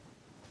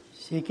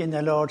Seeking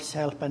the Lord's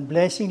help and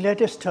blessing,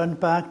 let us turn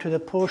back to the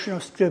portion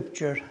of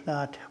Scripture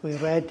that we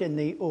read in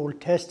the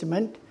Old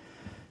Testament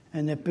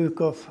in the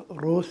book of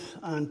Ruth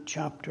and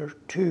chapter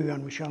 2,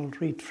 and we shall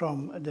read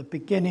from the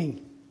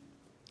beginning.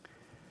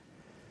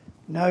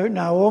 Now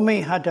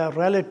Naomi had a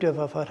relative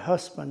of her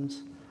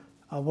husband's,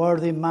 a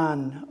worthy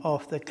man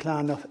of the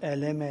clan of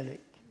Elimelech,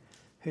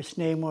 whose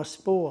name was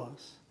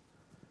Boaz.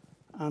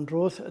 And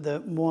Ruth the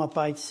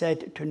Moabite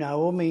said to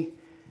Naomi,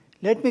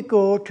 "Let me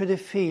go to the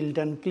field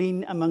and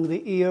glean among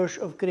the ears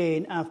of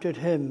grain after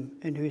him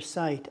in whose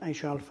sight I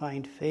shall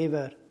find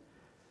favor."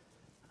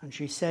 And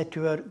she said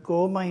to her,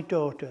 "Go, my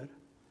daughter."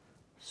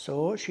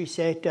 So she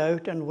set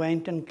out and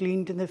went and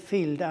gleaned in the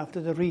field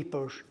after the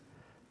reapers.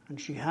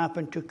 And she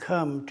happened to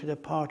come to the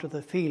part of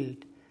the field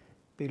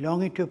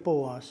belonging to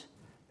Boaz,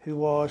 who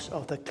was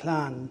of the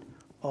clan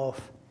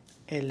of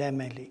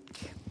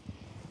Elimelech.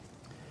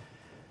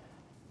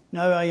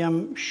 Now I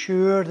am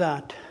sure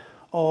that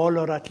all,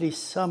 or at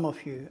least some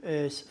of you,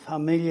 is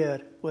familiar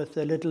with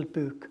the little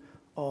book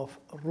of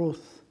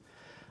Ruth,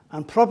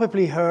 and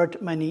probably heard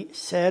many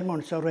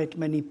sermons or read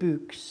many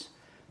books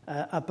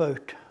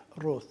about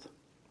Ruth.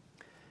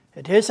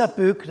 It is a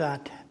book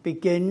that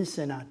begins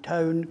in a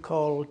town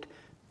called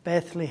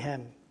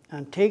Bethlehem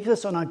and takes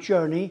us on a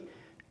journey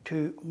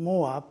to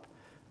Moab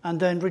and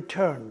then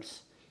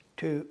returns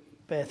to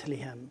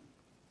Bethlehem.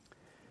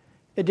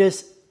 It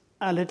is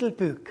a little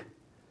book,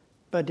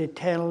 but it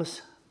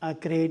tells a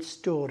great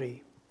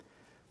story,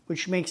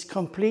 which makes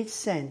complete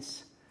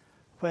sense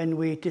when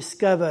we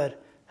discover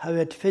how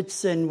it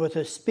fits in with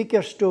the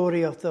bigger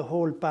story of the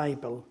whole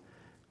Bible,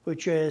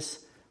 which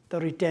is the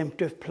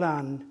redemptive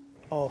plan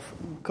of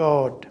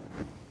God.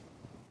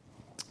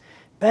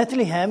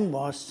 Bethlehem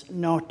was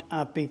not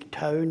a big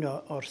town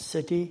or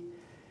city,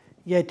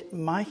 yet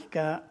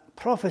Micah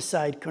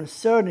prophesied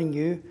concerning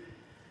you,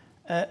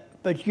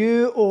 "But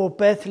you, O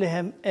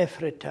Bethlehem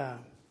Ephratah,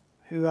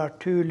 who are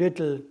too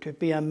little to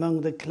be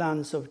among the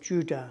clans of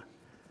Judah,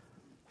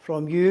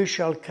 from you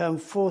shall come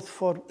forth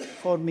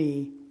for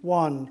me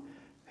one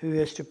who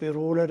is to be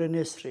ruler in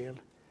Israel,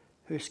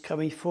 whose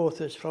coming forth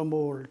is from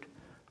old,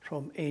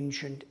 from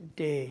ancient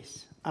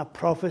days." A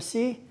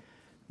prophecy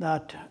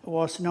that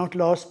was not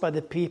lost by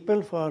the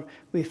people, for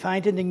we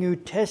find in the New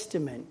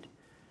Testament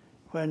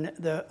when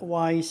the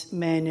wise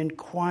men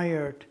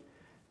inquired,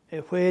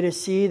 "Where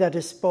is he that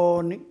is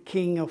born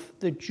King of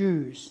the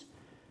Jews?"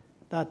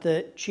 that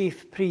the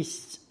chief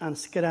priests and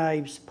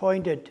scribes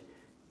pointed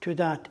to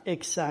that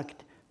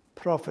exact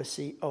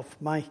prophecy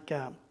of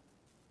Micah.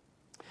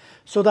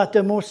 So that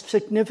the most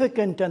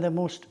significant and the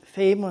most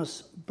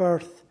famous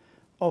birth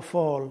of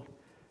all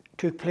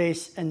took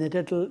place in the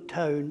little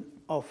town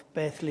of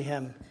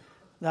Bethlehem.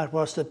 That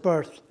was the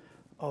birth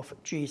of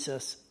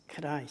Jesus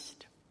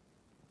Christ.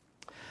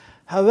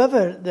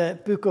 However, the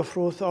book of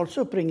Ruth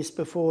also brings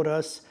before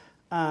us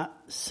a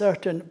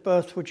certain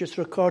birth which is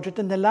recorded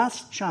in the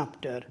last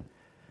chapter,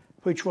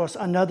 which was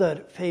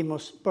another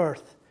famous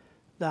birth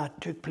that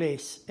took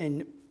place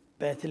in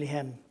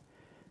Bethlehem,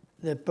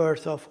 the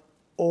birth of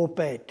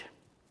Obed,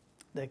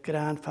 the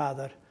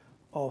grandfather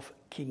of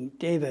King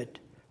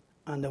David,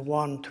 and the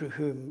one through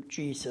whom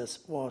Jesus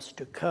was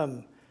to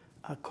come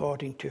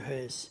according to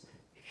his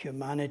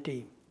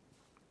humanity.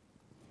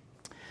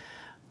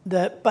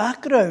 The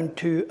background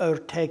to our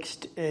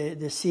text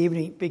this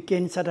evening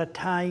begins at a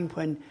time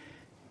when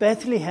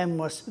Bethlehem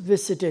was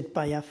visited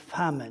by a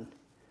famine,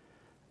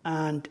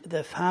 and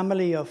the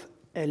family of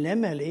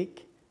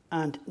Elimelech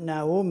and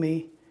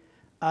Naomi,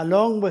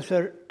 along with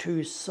their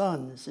two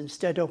sons,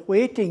 instead of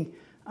waiting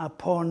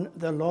upon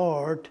the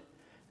Lord,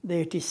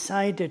 they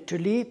decided to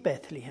leave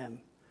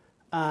Bethlehem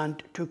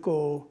and to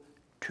go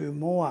to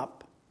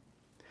Moab.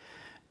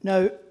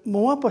 Now,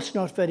 Moab was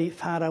not very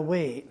far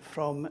away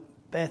from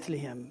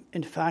Bethlehem.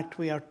 In fact,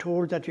 we are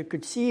told that you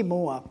could see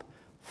Moab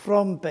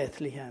from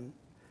Bethlehem.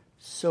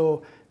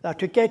 So that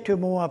to get to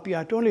Moab, you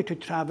had only to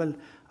travel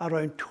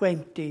around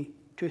 20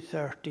 to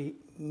 30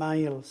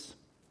 miles.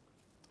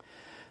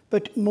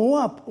 But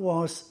Moab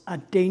was a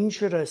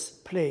dangerous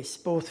place,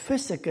 both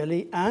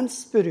physically and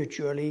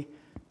spiritually,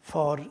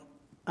 for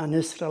an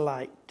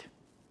Israelite.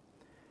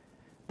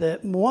 The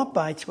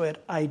Moabites were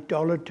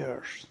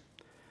idolaters.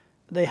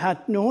 They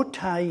had no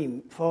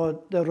time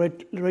for the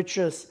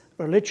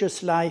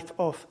religious life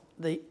of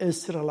the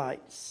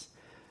Israelites.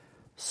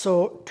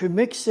 So to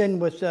mix in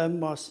with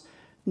them was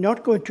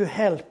not going to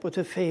help with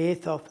the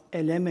faith of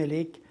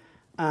Elimelech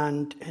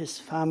and his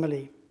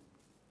family.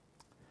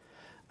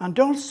 And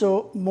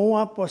also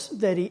Moab was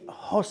very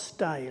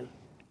hostile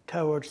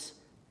towards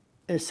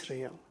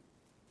Israel.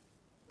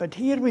 But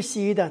here we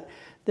see that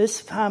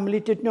this family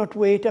did not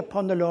wait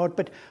upon the Lord,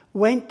 but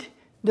went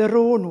their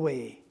own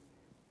way.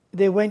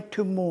 They went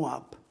to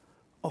Moab,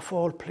 of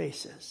all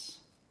places.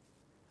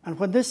 And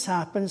when this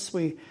happens,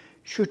 we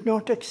should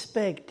not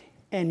expect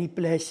any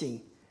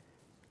blessing.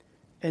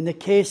 In the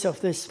case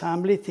of this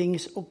family,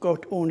 things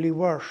got only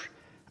worse,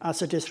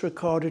 as it is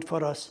recorded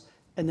for us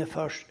in the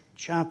first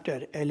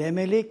chapter.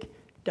 Elimelech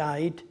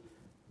died,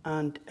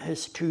 and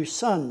his two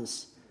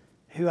sons,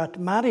 who had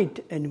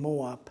married in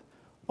Moab,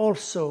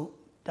 also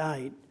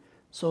died.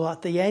 So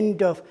at the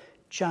end of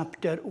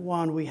chapter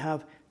 1, we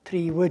have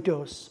 3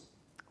 widows.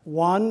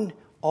 One,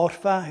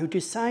 Orpha, who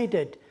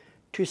decided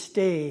to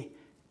stay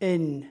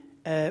in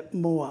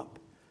Moab.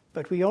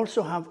 But we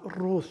also have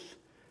Ruth,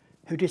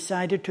 who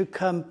decided to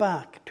come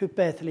back to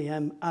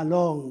Bethlehem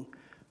along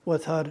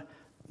with her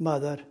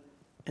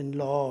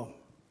mother-in-law.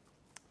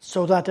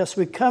 So that as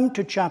we come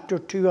to chapter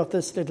 2 of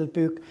this little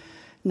book,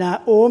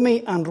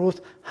 Naomi and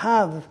Ruth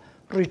have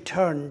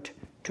returned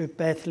to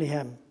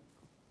Bethlehem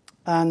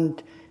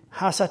and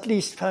has at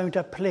least found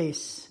a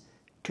place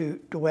to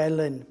dwell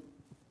in.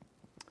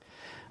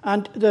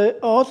 And the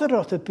author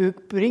of the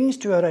book brings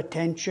to our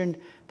attention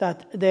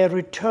that their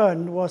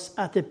return was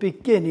at the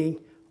beginning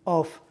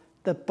of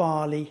the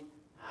barley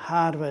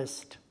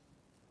harvest.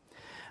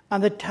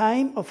 And the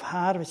time of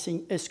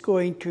harvesting is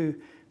going to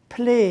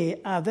play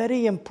a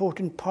very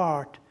important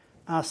part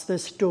as the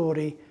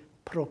story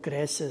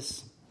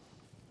progresses.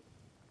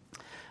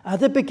 At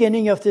the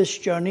beginning of this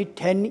journey,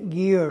 10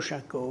 years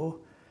ago,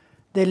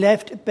 they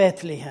left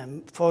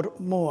Bethlehem for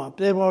Moab.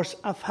 There was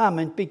a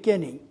famine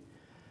beginning.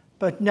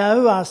 But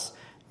now as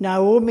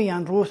Naomi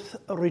and Ruth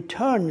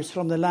returns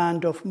from the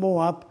land of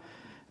Moab,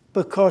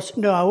 because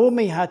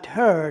Naomi had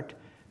heard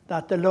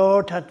that the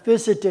Lord had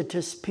visited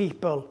his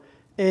people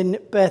in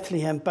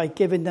Bethlehem by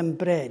giving them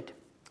bread.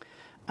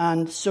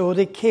 And so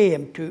they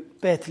came to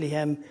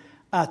Bethlehem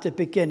at the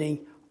beginning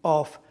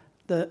of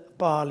the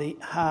barley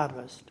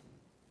harvest.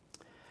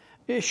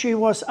 She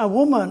was a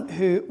woman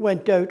who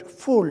went out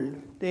full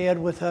there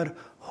with her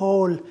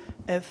whole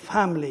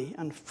family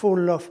and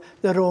full of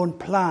their own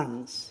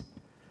plans.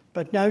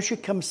 But now she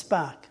comes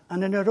back,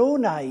 and in her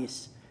own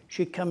eyes,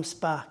 she comes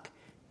back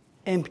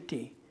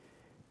empty.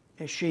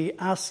 She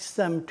asks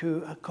them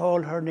to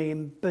call her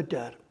name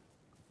bitter.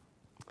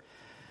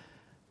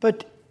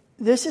 But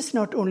this is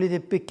not only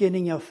the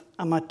beginning of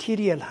a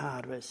material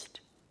harvest,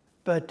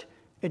 but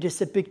it is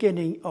the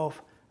beginning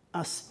of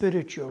a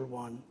spiritual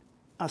one,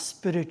 a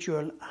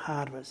spiritual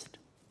harvest.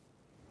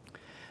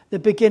 The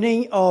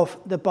beginning of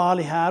the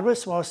barley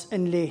harvest was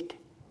in late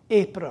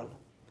April.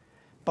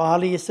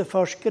 Barley is the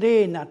first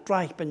grain that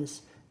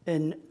ripens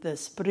in the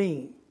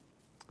spring.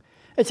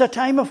 It's a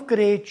time of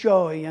great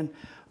joy and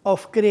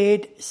of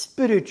great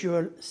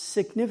spiritual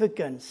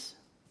significance.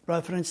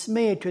 Reference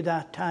made to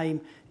that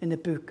time in the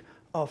book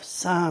of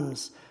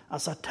Psalms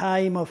as a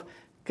time of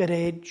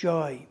great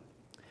joy.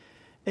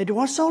 It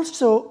was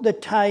also the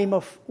time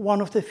of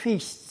one of the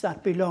feasts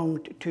that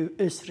belonged to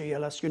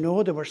Israel. As you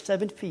know, there were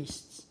 7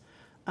 feasts.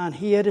 And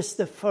here is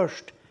the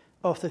first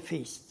of the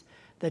feasts,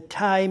 the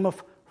time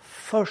of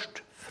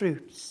first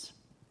fruits,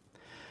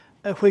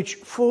 which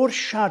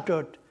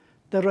foreshadowed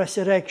the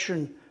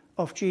resurrection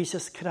of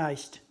Jesus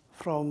Christ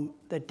from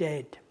the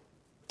dead.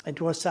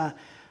 It was a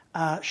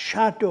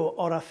shadow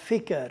or a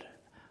figure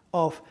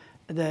of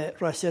the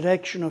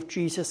resurrection of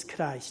Jesus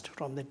Christ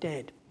from the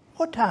dead.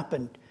 What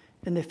happened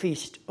in the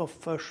Feast of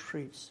First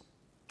Fruits?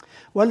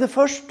 Well,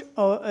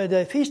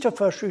 the Feast of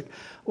First Fruits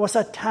was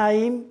a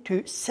time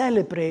to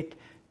celebrate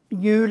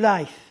new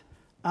life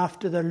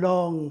after the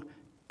long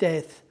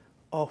death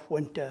of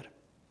winter.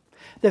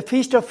 The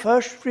Feast of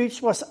First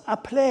Fruits was a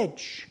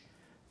pledge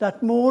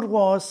that more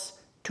was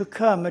to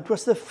come. It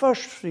was the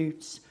first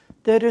fruits.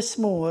 There is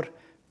more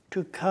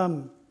to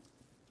come.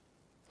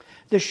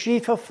 The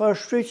sheaf of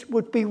first fruits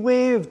would be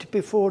waved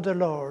before the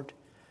Lord.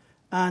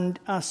 And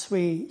as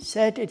we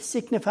said, it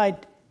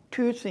signified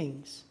 2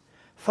 things.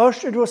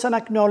 First, it was an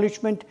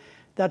acknowledgement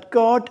that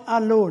God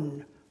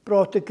alone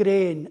brought the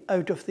grain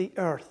out of the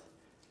earth.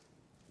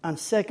 And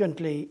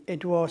secondly,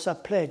 it was a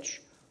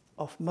pledge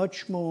of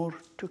much more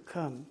to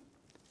come.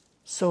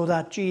 So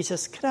that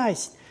Jesus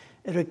Christ,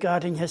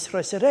 regarding his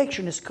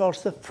resurrection, is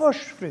called the first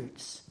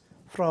fruits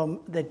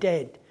from the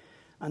dead.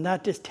 And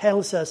that just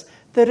tells us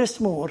there is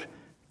more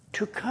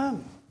to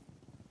come.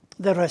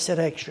 The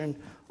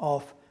resurrection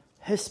of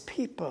his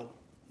people.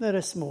 There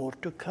is more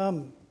to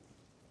come.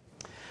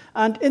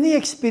 And in the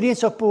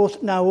experience of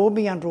both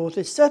Naomi and Ruth,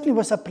 it certainly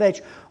was a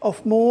pledge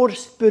of more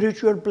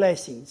spiritual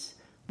blessings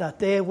that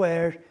they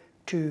were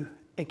to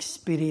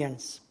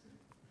experience.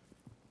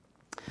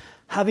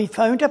 Having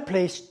found a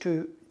place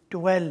to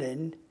dwell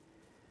in,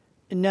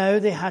 now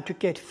they had to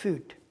get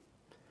food.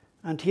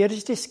 And here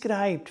is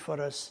described for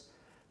us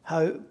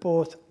how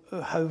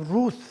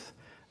Ruth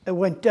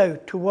went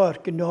out to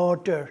work in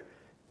order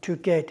to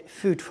get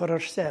food for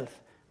herself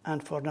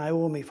and for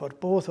Naomi, for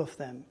both of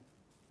them.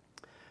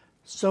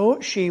 So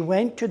she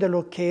went to the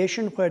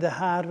location where the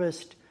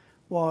harvest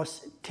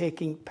was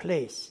taking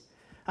place.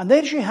 And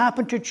then she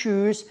happened to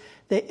choose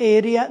the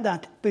area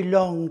that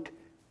belonged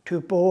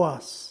to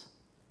Boaz.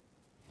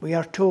 We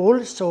are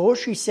told, so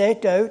she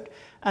set out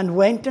and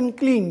went and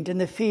gleaned in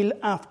the field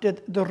after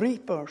the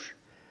reapers.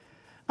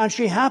 And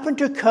she happened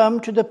to come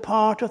to the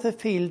part of the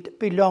field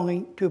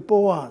belonging to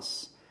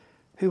Boaz,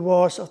 who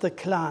was of the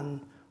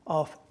clan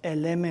of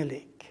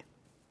Elimelech.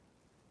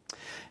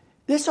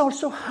 This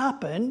also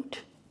happened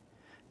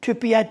to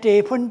be a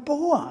day when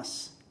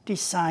Boaz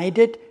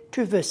decided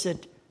to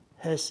visit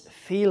his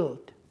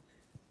field.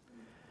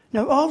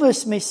 Now, all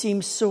this may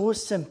seem so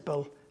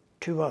simple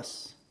to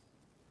us.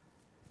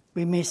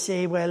 We may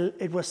say, well,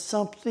 it was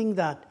something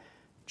that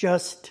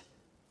just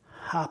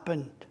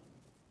happened.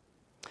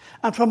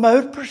 And from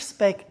our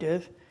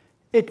perspective,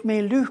 it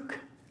may look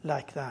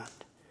like that.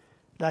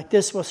 Like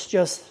this was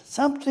just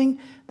something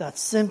that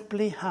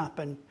simply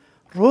happened.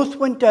 Ruth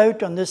went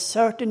out on this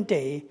certain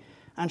day,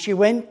 and she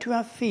went to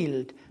a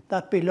field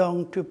that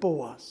belonged to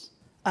Boaz.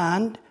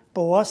 And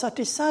Boaz had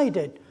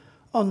decided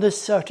on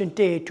this certain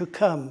day to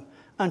come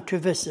and to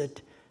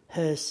visit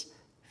his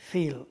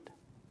field.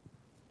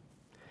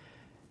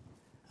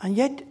 And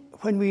yet,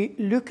 when we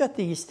look at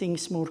these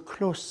things more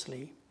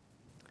closely,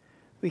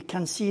 we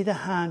can see the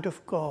hand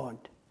of God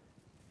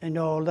in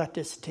all that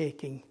is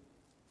taking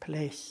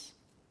place.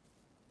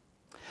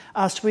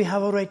 As we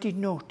have already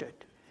noted,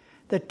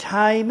 the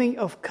timing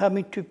of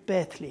coming to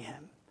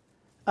Bethlehem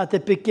at the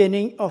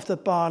beginning of the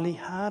barley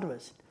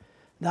harvest,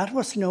 that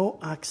was no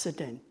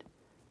accident.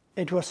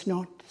 It was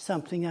not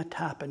something that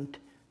happened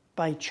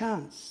by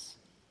chance.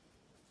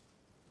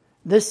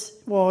 This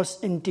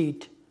was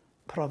indeed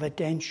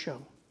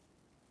providential.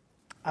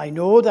 I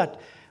know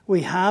that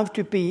we have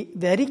to be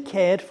very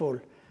careful,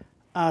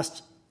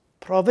 as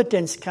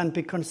providence can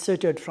be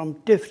considered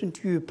from different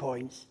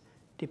viewpoints,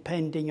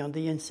 depending on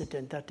the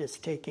incident that is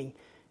taking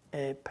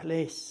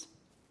place.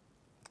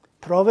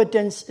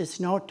 Providence is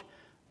not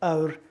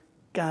our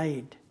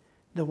guide.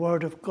 The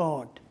Word of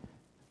God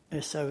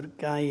is our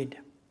guide.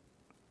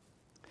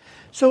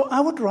 So I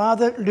would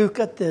rather look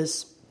at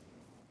this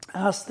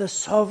as the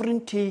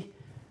sovereignty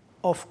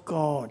of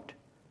God,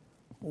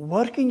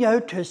 working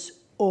out his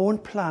own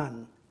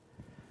plan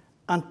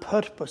and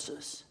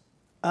purposes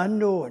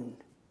unknown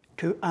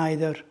to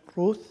either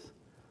Ruth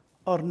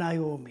or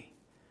Naomi.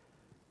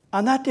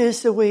 And that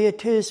is the way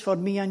it is for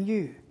me and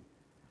you.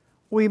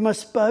 We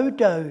must bow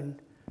down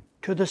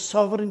to the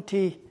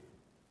sovereignty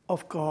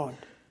of God.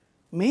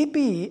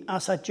 Maybe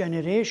as a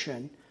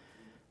generation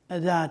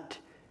that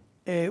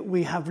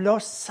we have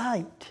lost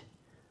sight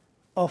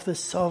of the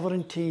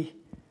sovereignty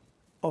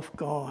of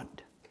God.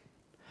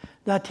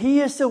 That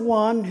he is the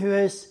one who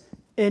is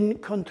in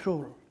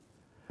control.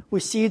 We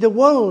see the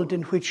world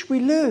in which we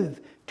live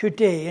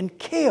today in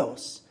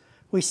chaos.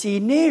 We see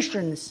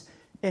nations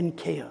in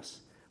chaos.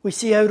 We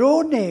see our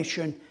own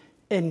nation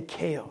in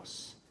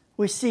chaos.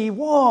 We see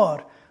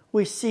war.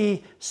 We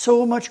see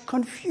so much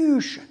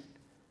confusion.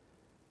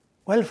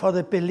 Well, for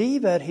the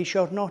believer, he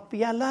should not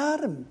be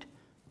alarmed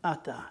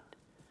at that.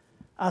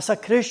 As a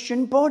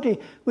Christian body,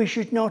 we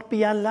should not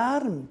be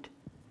alarmed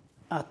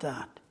at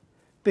that,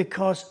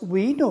 because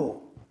we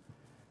know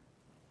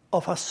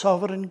of a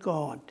sovereign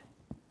God.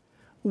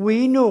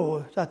 We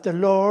know that the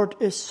Lord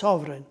is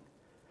sovereign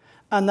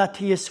and that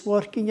he is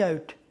working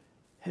out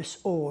his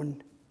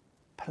own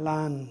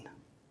plan,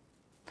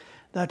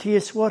 that he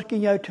is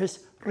working out his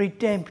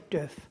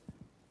redemptive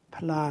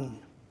plan.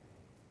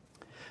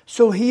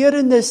 So here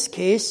in this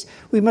case,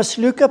 we must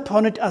look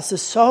upon it as the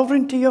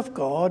sovereignty of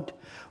God,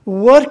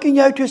 working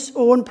out his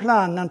own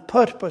plan and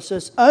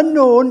purposes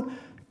unknown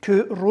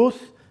to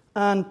Ruth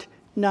and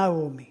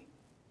Naomi.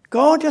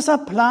 God has a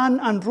plan,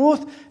 and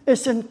Ruth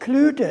is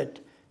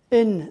included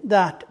in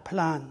that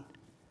plan.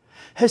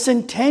 His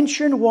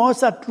intention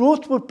was that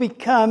Ruth would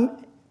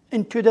become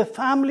into the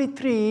family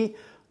tree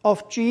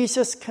of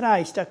Jesus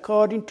Christ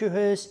according to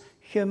his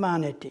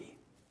humanity.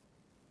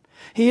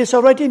 He is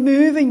already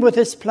moving with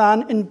his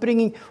plan in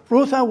bringing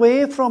Ruth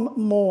away from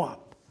Moab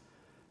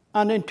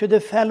and into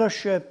the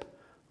fellowship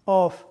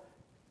of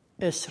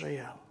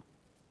Israel.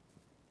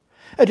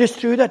 It is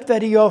true that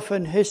very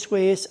often his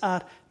ways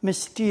are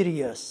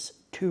mysterious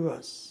to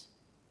us.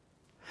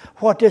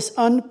 What is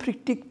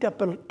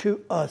unpredictable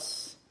to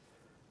us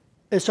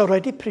is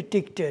already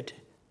predicted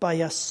by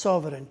a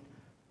sovereign,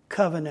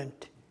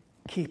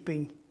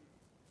 covenant-keeping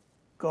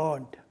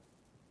God.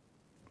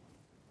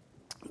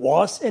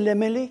 Was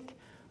Elimelech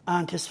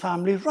and his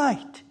family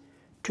right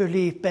to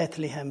leave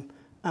Bethlehem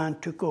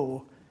and to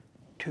go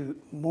to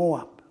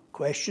Moab?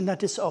 Question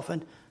that is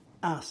often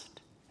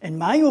asked. In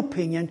my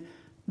opinion,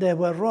 they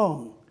were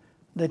wrong.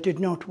 They did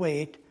not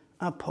wait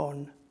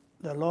upon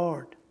the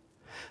Lord.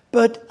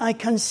 But I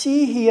can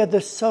see here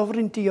the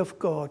sovereignty of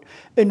God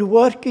in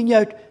working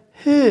out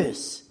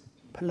his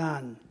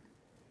plan,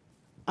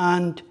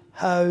 and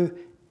how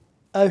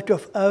out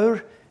of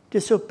our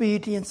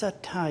disobedience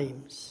at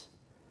times,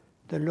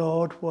 the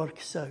Lord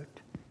works out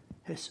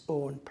his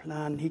own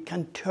plan. He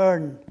can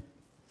turn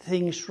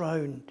things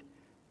round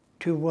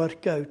to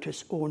work out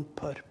his own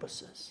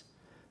purposes.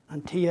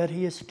 And here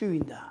he is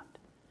doing that.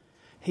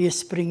 He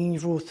is bringing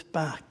Ruth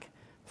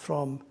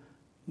from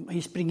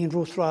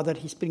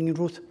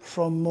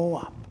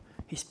Moab.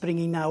 He's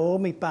bringing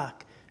Naomi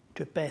back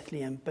to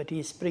Bethlehem, but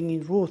he's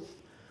bringing Ruth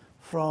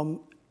from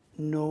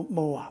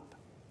Moab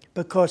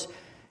because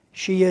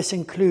she is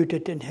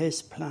included in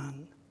his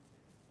plan.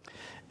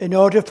 In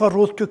order for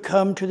Ruth to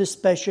come to the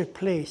special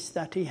place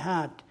that he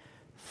had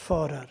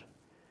for her,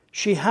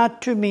 she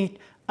had to meet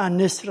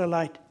an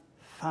Israelite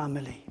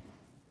family.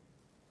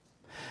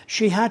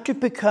 She had to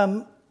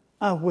become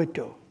a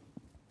widow.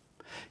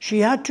 She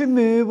had to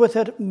move with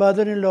her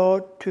mother-in-law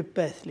to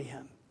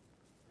Bethlehem.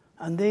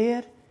 And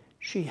there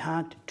she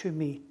had to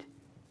meet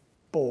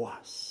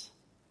Boaz.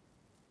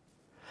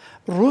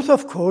 Ruth,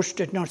 of course,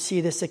 did not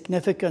see the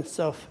significance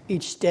of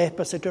each step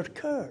as it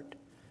occurred.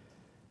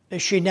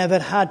 She never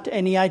had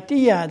any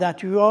idea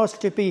that he was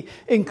to be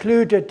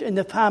included in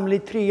the family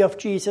tree of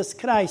Jesus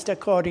Christ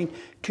according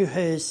to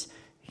his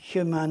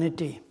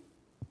humanity.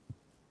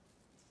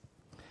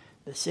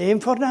 The same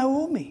for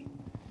Naomi,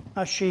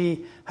 as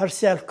she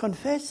herself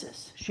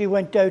confesses. She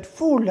went out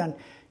full and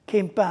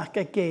came back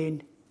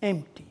again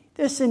empty.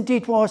 This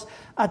indeed was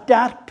a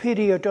dark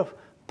period of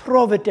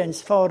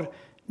providence for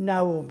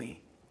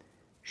Naomi.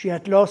 She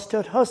had lost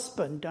her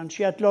husband and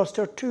she had lost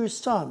her 2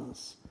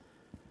 sons.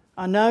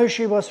 And now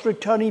she was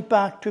returning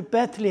back to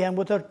Bethlehem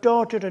with her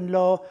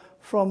daughter-in-law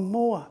from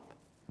Moab.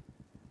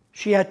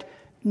 She had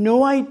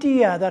no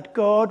idea that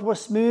God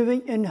was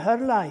moving in her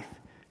life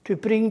to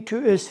bring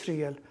to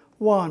Israel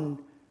one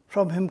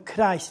from whom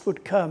Christ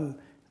would come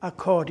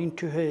according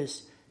to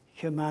his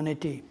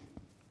humanity.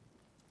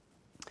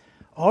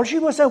 All she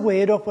was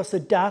aware of was the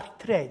dark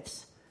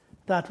threads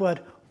that were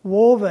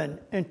woven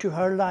into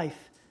her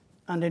life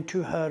and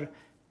into her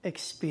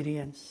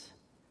experience.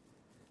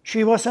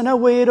 She was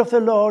unaware of the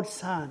Lord's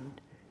hand.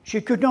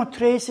 She could not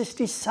trace his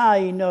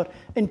design or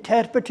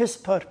interpret his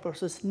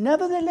purposes.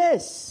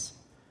 Nevertheless,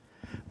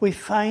 we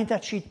find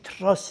that she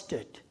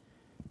trusted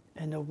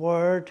in the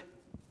word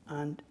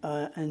and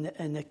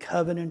in the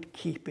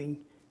covenant-keeping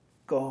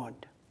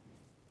God.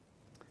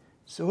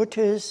 So it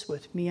is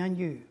with me and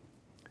you.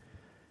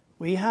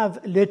 We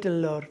have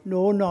little or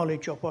no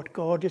knowledge of what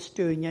God is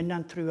doing in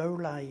and through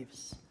our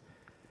lives.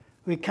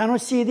 We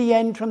cannot see the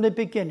end from the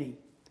beginning.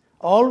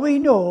 All we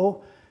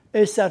know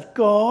is that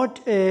God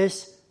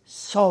is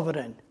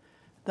sovereign,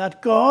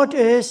 that God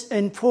is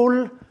in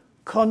full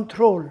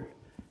control,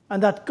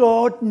 and that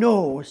God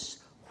knows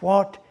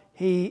what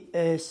he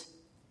is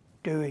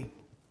doing.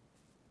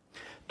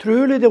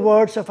 Truly, the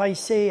words of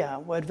Isaiah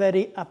were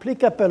very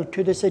applicable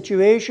to the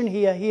situation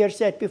here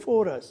set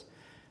before us.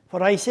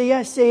 For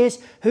Isaiah says,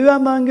 "Who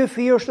among you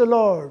fears the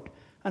Lord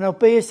and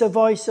obeys the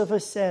voice of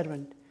his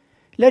servant?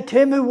 Let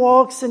him who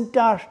walks in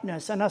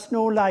darkness and has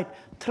no light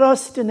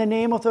trust in the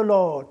name of the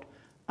Lord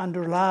and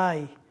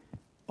rely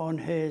on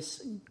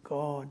his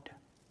God."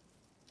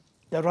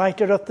 The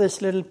writer of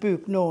this little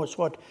book knows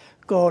what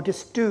God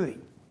is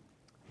doing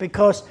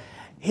because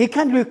he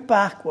can look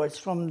backwards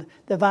from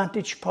the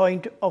vantage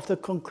point of the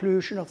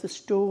conclusion of the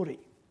story.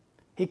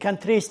 He can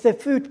trace the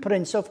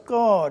footprints of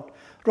God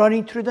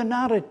running through the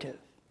narrative.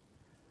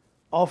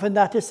 Often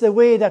that is the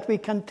way that we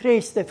can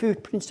trace the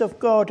footprints of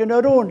God in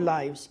our own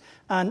lives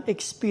and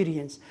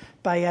experience.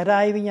 By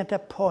arriving at a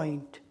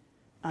point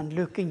and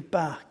looking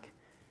back,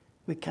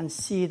 we can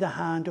see the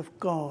hand of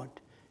God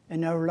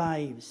in our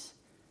lives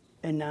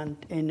and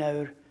in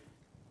our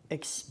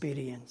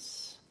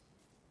experience.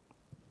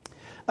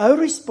 Our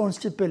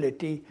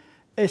responsibility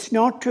is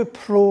not to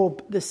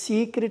probe the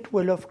secret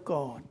will of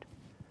God.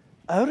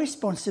 Our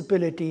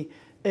responsibility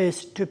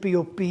is to be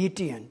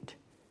obedient,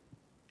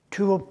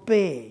 to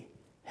obey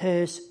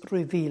his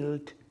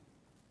revealed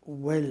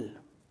will.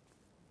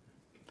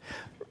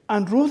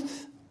 And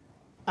Ruth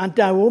and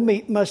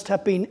Naomi must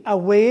have been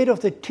aware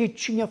of the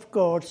teaching of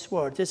God's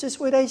word. This is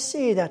where I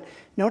say that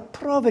not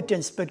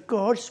providence, but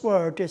God's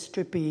word is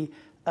to be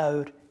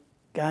our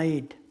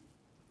guide.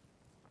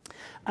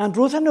 And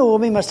Ruth and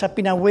Naomi must have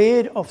been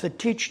aware of the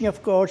teaching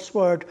of God's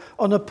word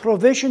on the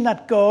provision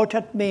that God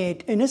had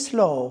made in his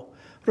law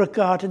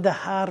regarding the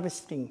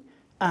harvesting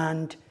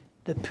and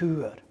the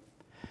poor.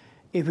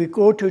 If we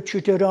go to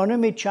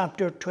Deuteronomy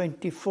chapter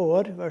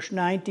 24, verse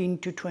 19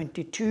 to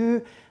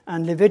 22,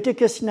 and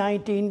Leviticus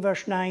 19,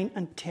 verse 9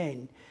 and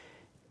 10,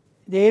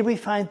 there we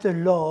find the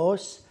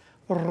laws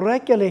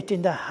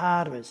regulating the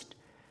harvest.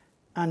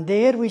 And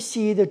there we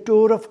see the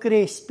door of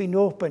grace being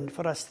opened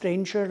for a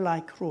stranger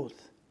like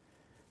Ruth.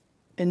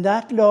 In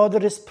that law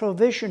there is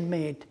provision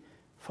made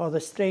for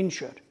the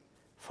stranger,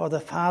 for the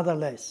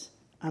fatherless,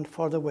 and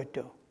for the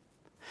widow.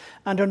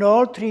 And on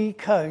all 3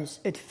 counts,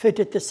 it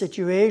fitted the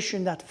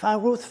situation that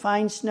Ruth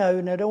finds now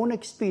in her own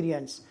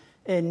experience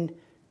in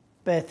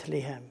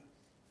Bethlehem.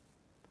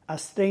 A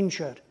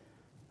stranger,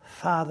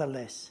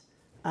 fatherless,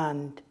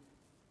 and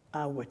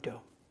a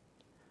widow.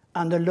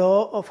 And the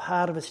law of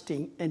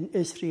harvesting in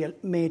Israel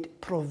made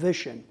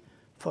provision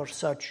for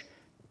such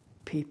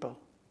people.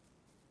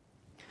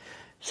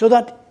 So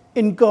that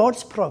in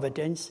God's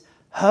providence,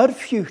 her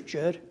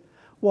future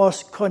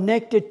was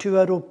connected to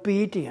her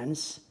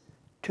obedience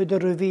to the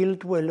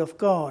revealed will of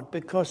God,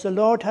 because the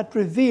Lord had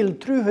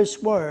revealed through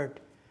his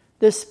word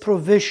this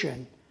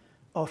provision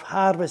of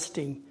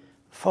harvesting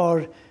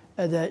for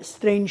the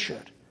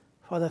stranger,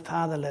 for the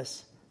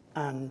fatherless,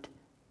 and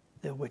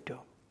the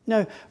widow.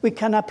 Now, we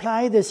can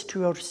apply this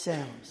to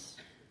ourselves.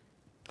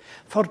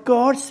 For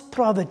God's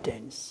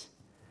providence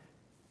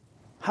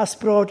has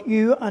brought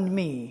you and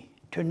me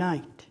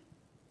tonight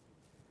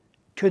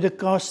to the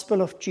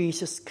gospel of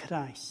Jesus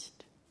Christ.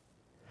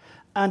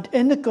 And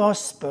in the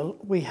gospel,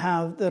 we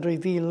have the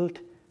revealed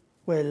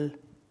will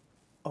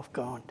of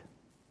God.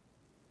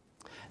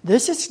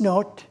 This is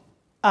not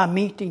a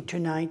meeting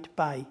tonight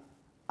by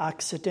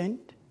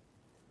accident.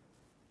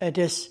 It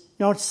is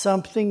not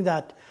something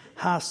that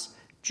has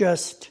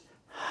just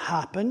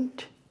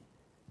happened.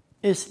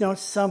 It's not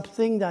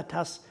something that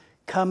has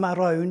come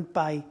around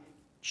by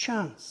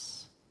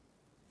chance.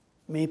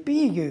 Maybe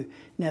you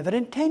never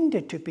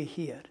intended to be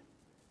here,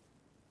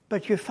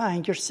 but you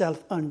find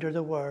yourself under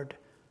the Word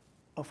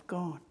of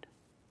God.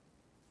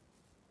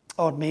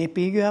 Or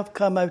maybe you have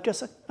come out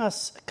as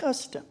a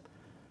custom.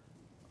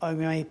 Or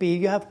maybe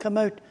you have come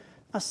out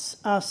as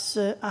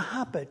a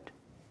habit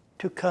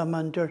to come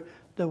under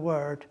the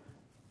Word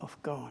of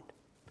God.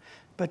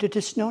 But it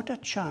is not a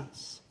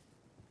chance.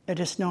 It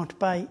is not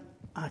by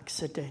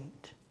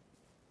accident.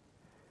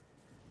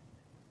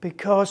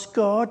 Because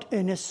God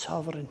in His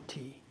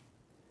sovereignty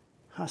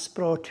has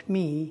brought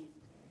me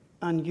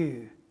and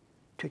you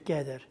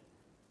together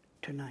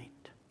tonight.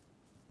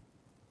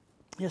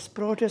 He has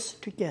brought us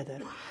together.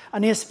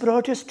 And He has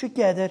brought us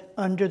together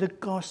under the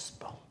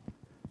gospel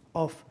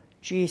of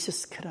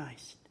Jesus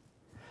Christ.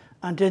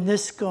 And in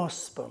this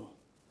gospel,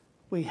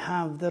 we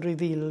have the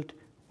revealed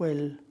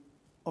will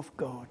of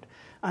God.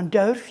 And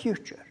our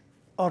future,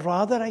 or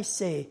rather I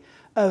say,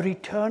 our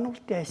eternal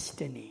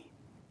destiny,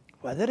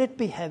 whether it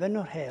be heaven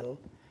or hell,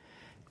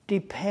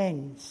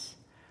 depends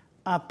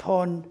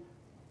upon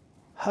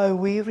how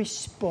we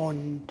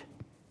respond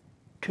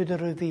to the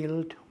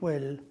revealed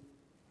will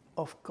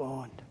of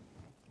God.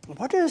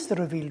 What is the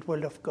revealed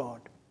will of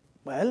God?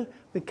 Well,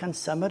 we can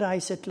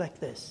summarize it like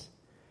this.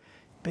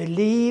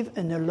 Believe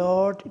in the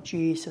Lord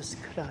Jesus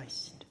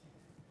Christ,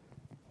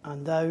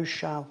 and thou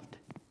shalt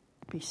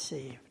be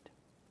saved.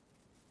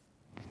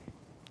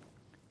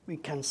 We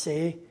can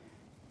say,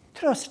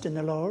 trust in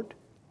the Lord,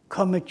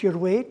 commit your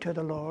way to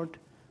the Lord,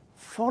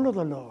 follow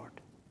the Lord.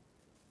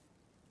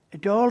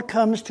 It all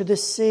comes to the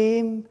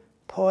same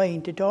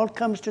point. It all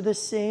comes to the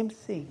same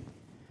thing.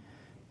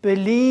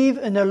 Believe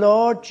in the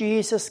Lord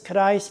Jesus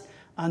Christ,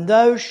 and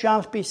thou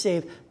shalt be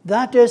saved.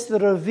 That is the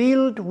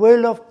revealed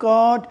will of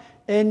God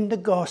in the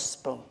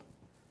gospel.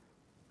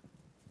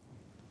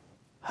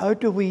 How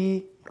do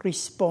we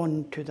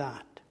respond to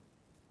that?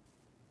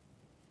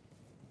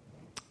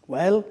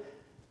 Well,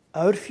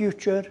 our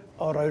future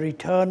or our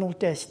eternal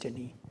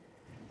destiny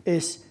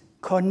is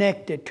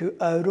connected to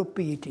our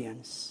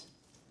obedience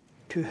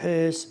to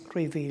His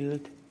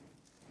revealed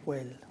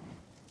will.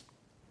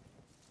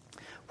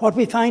 What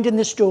we find in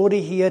the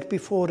story here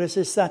before us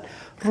is that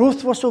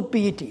Ruth was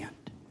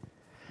obedient,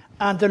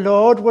 and the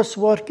Lord was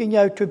working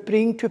out to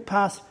bring to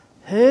pass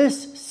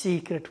His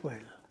secret will.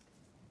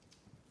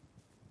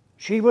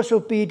 She was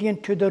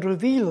obedient to the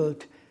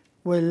revealed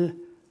will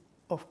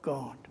of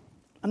God.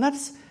 And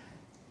that's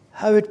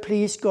how it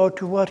pleased God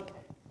to work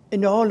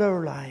in all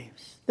our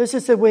lives. This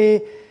is the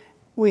way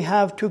we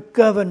have to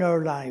govern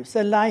our lives.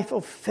 The life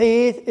of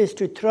faith is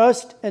to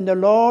trust in the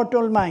Lord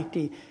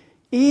Almighty,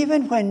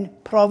 even when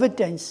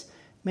providence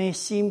may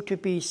seem to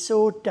be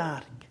so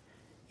dark,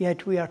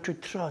 yet we are to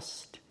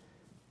trust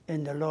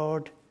in the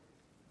Lord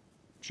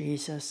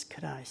Jesus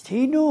Christ.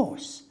 He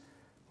knows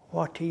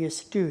what He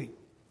is doing.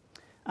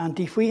 And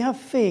if we have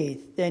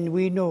faith, then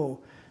we know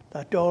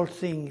that all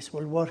things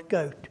will work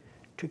out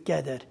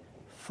together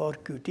for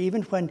good,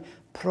 even when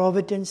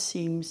providence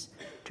seems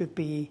to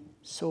be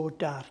so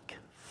dark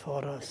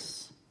for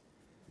us.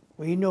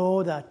 We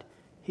know that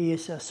He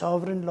is a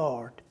sovereign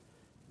Lord,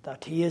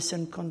 that He is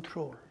in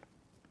control,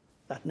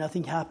 that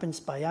nothing happens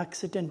by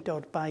accident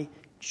or by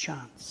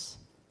chance.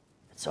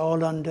 It's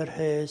all under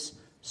His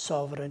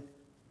sovereign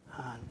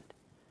hand.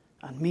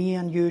 And me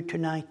and you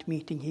tonight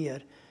meeting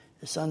here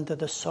is under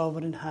the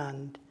sovereign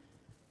hand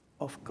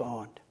of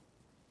God.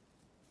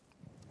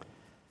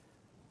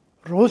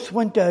 Ruth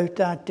went out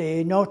that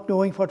day not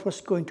knowing what was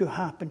going to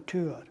happen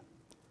to her.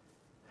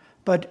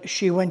 But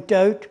she went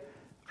out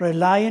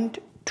reliant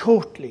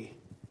totally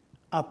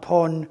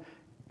upon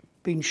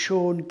being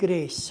shown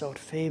grace or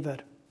favour.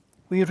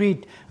 We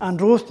read,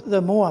 and Ruth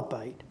the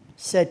Moabite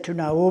said to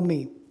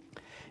Naomi,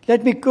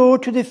 let me go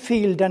to the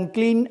field and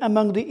glean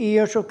among the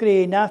ears of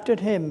grain after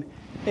him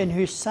in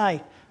whose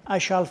sight I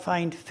shall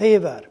find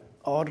favour,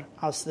 or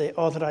as the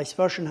Authorized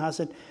Version has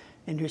it,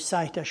 in whose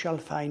sight I shall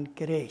find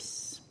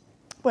grace.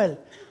 Well,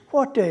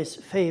 what is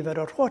favour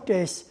or what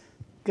is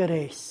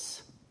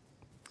grace?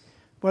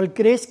 Well,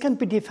 grace can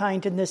be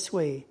defined in this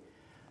way.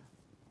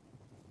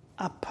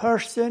 A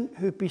person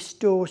who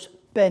bestows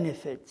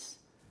benefits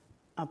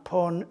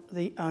upon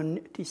the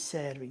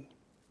undeserving.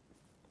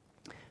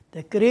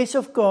 The grace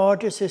of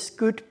God is His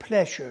good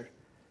pleasure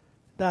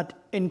that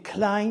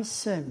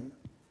inclines Him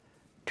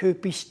to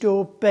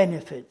bestow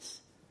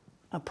benefits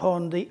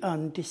upon the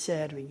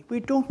undeserving.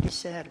 We don't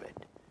deserve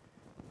it.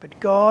 But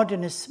God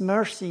in His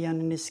mercy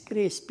and in His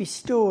grace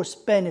bestows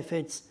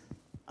benefits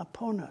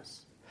upon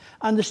us.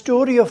 And the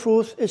story of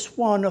Ruth is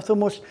one of the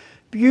most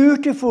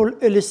beautiful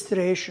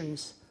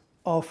illustrations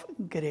of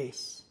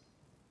grace.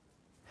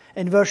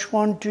 In verse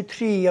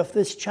 1-3 of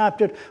this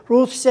chapter,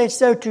 Ruth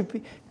sets out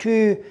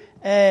to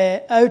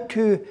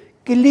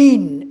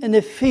glean in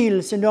the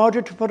fields in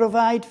order to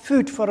provide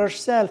food for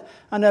herself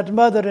and her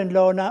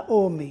mother-in-law,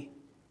 Naomi.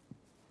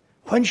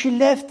 When she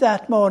left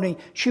that morning,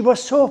 she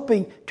was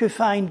hoping to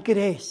find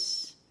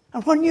grace.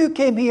 And when you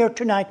came here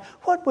tonight,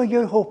 what were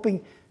you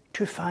hoping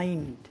to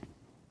find?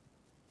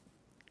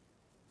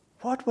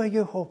 What were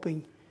you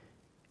hoping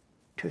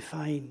to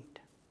find?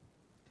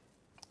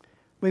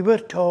 We were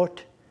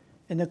taught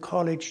in the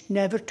college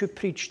never to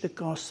preach the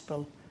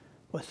gospel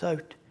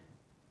without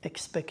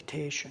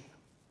expectation.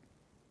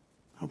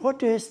 And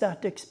what is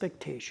that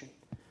expectation?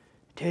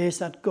 It is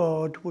that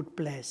God would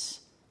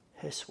bless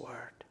his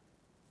word.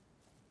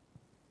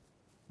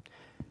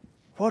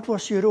 What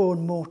was your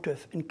own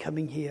motive in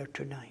coming here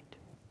tonight?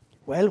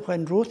 Well,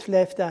 when Ruth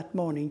left that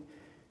morning,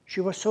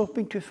 she was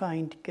hoping to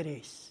find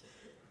grace.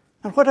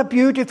 And what a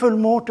beautiful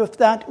motive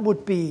that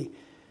would be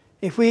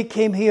if we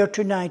came here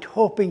tonight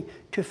hoping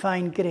to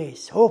find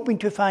grace, hoping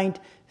to find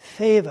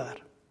favor.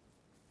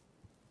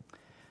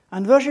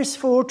 And verses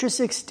 4 to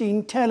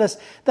 16 tell us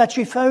that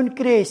she found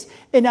grace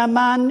in a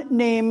man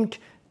named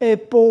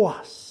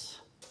Boaz.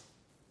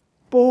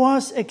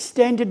 Boaz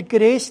extended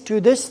grace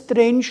to this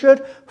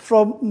stranger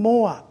from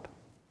Moab.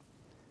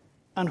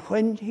 And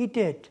when he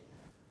did,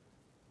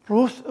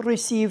 Ruth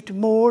received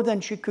more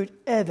than she could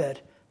ever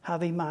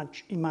have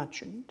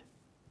imagined.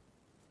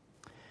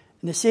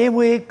 In the same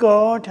way,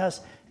 God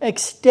has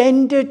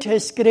extended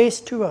his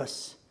grace to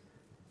us.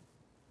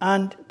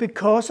 And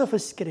because of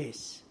his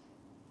grace,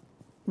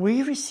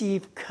 we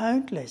receive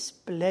countless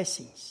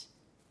blessings,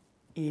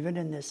 even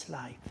in this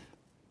life.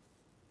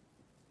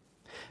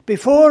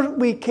 Before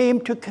we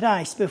came to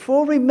Christ,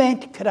 before we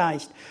met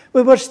Christ,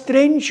 we were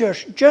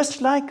strangers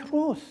just like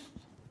Ruth.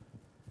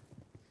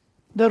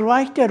 The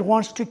writer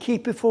wants to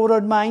keep before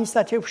our minds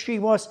that if she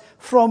was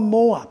from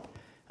Moab,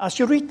 as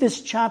you read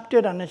this chapter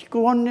and as you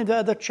go on in the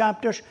other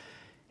chapters,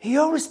 he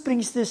always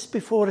brings this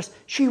before us.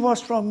 She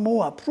was from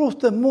Moab, Ruth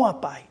the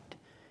Moabite.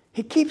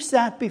 He keeps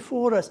that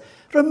before us,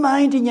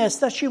 reminding us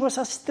that she was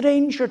a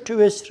stranger to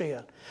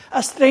Israel,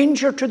 a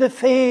stranger to the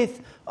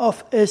faith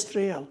of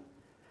Israel.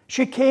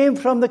 She came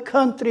from the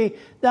country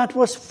that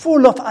was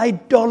full of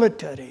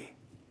idolatry.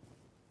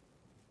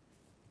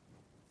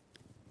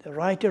 The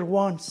writer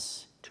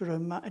wants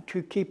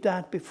to keep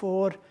that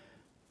before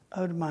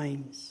our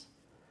minds.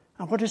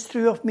 And what is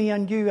true of me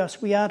and you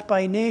as we are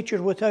by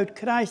nature without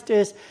Christ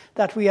is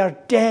that we are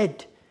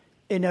dead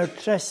in our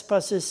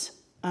trespasses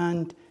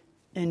and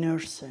in our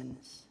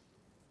sins.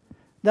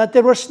 That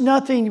there was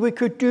nothing we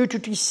could do to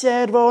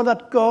deserve all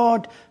that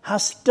God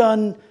has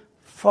done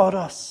for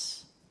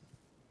us.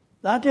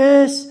 That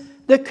is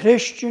the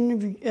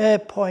Christian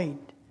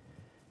point.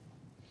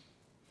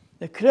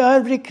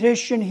 Every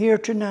Christian here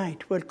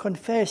tonight will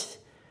confess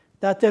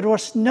that there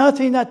was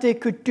nothing that they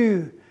could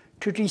do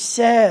to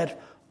deserve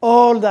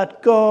all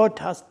that God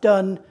has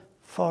done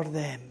for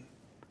them.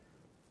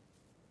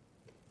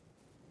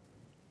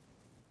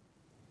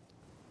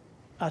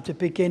 At the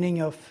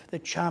beginning of the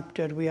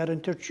chapter, we are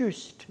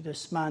introduced to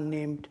this man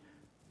named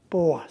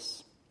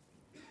Boaz.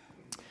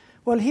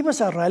 Well, he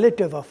was a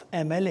relative of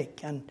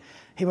Elimelech, and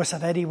he was a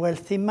very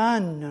wealthy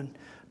man. And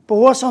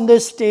Boaz on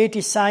this day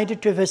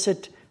decided to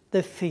visit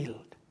the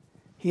field.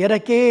 Here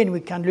again,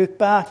 we can look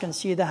back and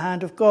see the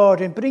hand of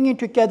God in bringing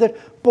together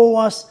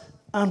Boaz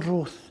and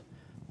Ruth,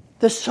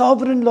 the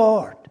sovereign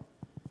Lord,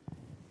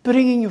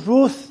 bringing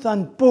Ruth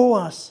and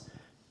Boaz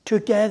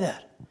together.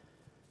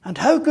 And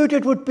how good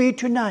it would be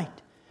tonight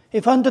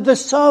if under the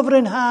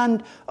sovereign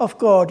hand of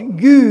God,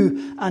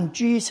 you and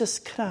Jesus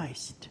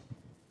Christ,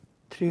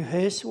 through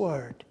his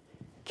word,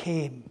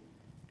 came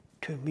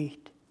to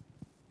meet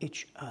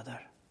each other.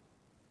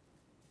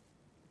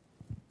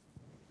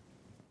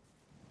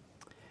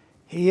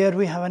 Here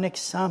we have an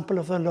example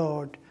of the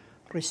Lord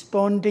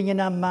responding in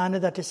a manner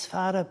that is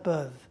far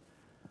above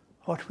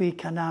what we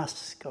can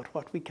ask or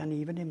what we can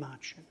even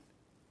imagine.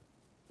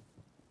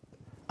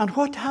 And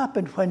what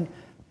happened when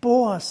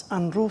Boaz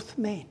and Ruth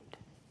met?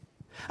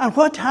 And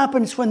what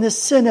happens when the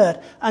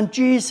sinner and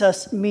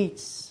Jesus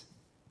meets?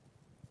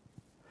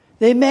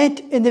 They met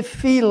in the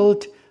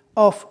field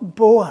of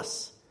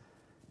Boaz.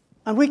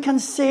 And we can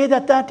say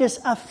that that is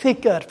a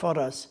figure for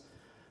us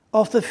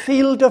of the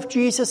field of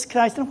Jesus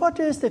Christ. And what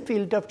is the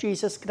field of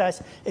Jesus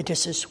Christ? It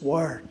is his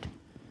word.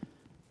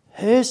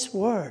 His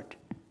word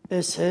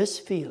is his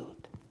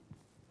field.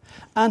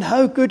 And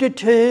how good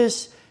it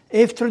is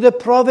if through the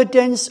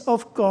providence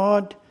of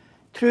God,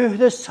 through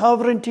the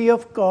sovereignty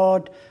of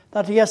God,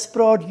 that he has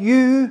brought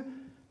you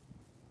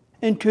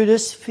into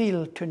this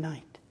field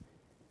tonight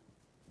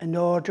in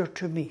order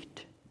to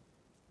meet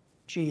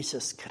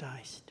Jesus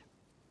Christ.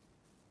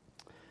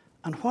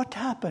 And what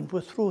happened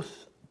with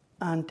Ruth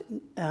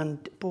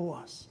and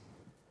Boaz?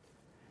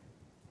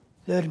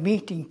 Their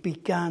meeting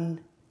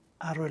began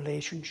a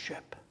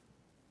relationship.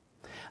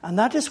 And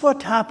that is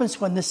what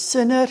happens when the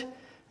sinner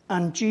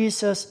and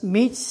Jesus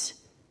meets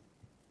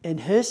in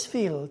his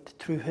field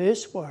through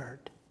his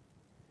word.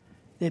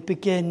 They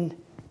begin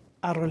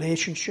a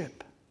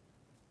relationship.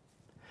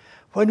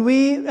 When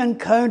we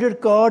encounter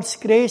God's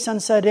grace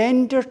and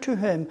surrender to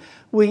Him,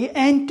 we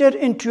enter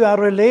into a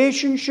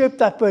relationship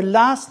that will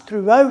last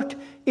throughout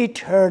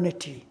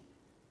eternity.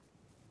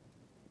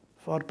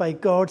 For by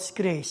God's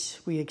grace,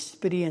 we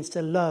experience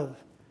the love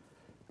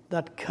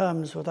that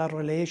comes with our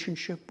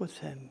relationship with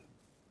Him.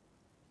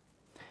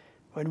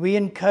 When we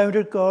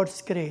encounter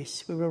God's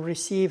grace, we will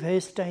receive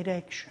His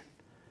direction,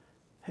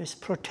 His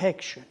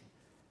protection,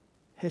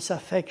 His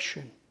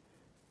affection,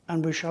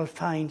 and we shall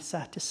find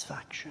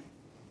satisfaction.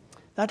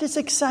 That is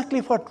exactly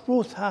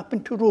what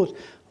happened to Ruth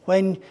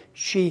when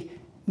she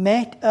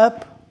met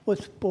up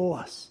with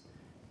Boaz.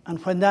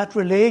 And when that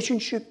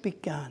relationship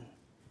began,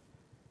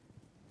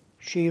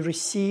 she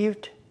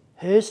received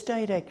his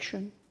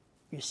direction.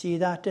 You see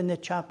that in the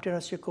chapter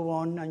as you go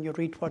on and you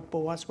read what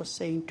Boaz was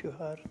saying to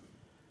her.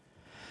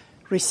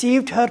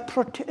 Received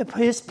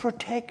his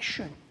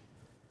protection,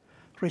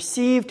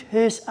 received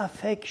his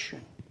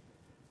affection,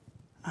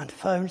 and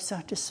found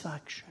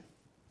satisfaction.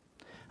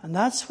 And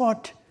that's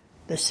what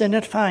the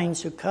sinner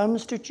finds who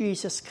comes to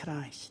Jesus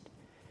Christ.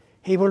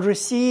 He will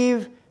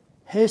receive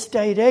his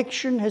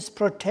direction, his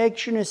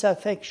protection, his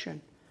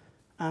affection,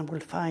 and will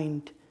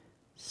find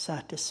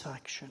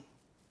satisfaction.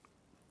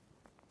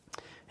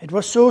 It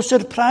was so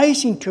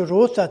surprising to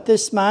Ruth that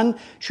this man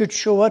should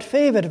show her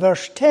favour.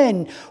 Verse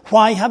 10,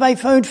 "Why have I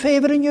found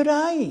favour in your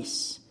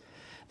eyes,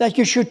 that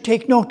you should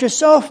take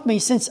notice of me,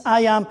 since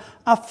I am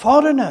a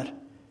foreigner?"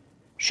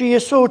 She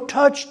is so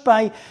touched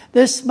by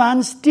this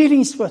man's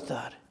dealings with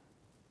her.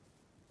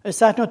 Is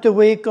that not the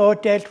way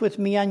God dealt with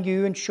me and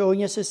you in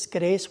showing us His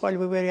grace while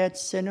we were yet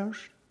sinners?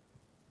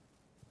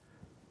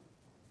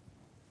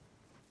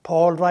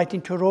 Paul,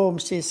 writing to Rome,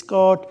 says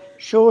God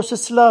shows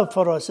His love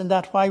for us, and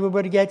that while we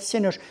were yet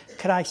sinners,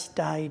 Christ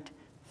died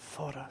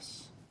for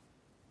us.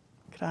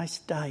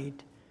 Christ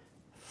died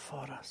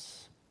for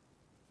us.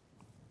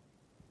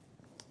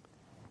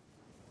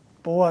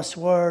 Boaz's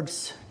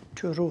words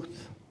to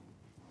Ruth.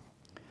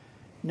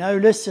 "Now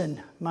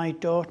listen, my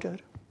daughter.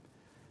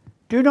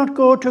 Do not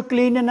go to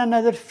glean in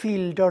another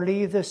field or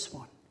leave this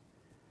one,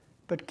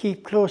 but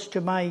keep close to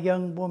my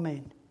young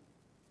woman."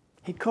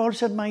 He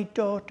calls her my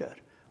daughter,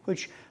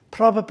 which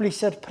probably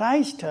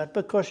surprised her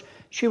because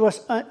she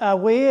was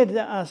aware,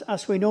 that,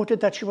 as we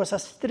noted, that she was a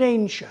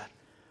stranger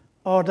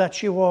or that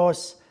she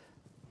was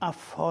a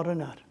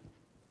foreigner.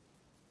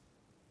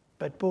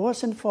 But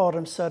Boaz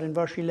informs her in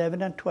verse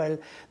 11 and 12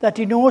 that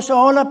he knows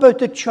all about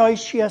the choice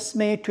she has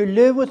made to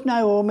live with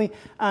Naomi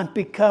and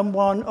become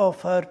one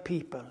of her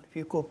people. If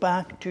you go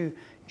back to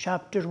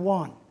chapter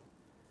 1,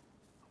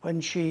 when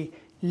she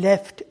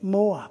left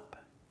Moab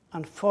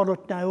and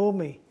followed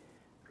Naomi,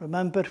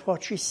 remember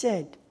what she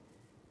said.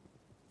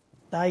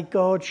 "Thy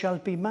God shall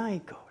be my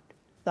God.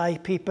 Thy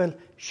people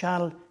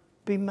shall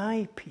be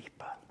my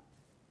people."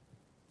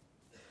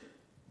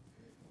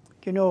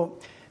 You know,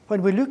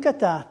 when we look at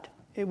that,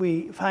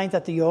 we find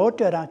that the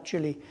order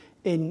actually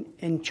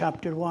in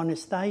chapter 1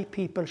 is "Thy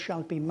people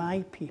shall be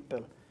my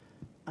people,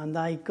 and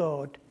thy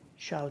God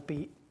shall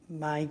be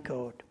my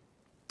God."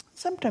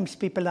 Sometimes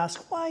people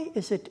ask, why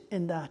is it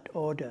in that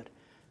order?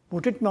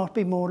 Would it not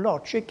be more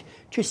logic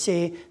to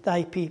say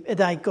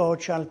thy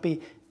God shall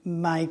be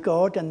my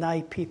God and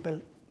thy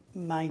people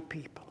my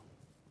people?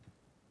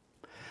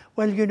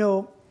 Well, you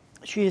know,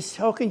 she is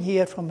talking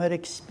here from her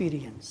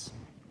experience.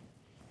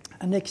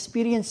 And the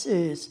experience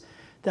is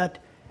that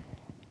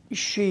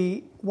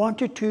she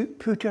wanted to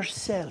put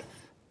herself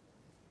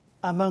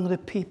among the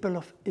people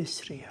of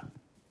Israel.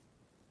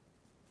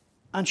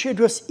 And it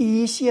was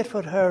easier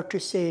for her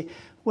to say,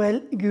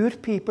 well, your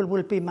people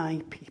will be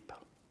my people.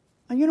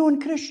 And you know,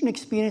 in Christian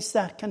experience,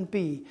 that can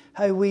be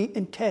how we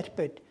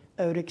interpret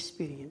our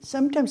experience.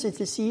 Sometimes it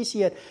is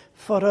easier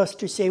for us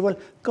to say, well,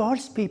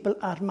 God's people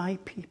are my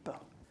people.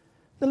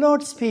 The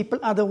Lord's people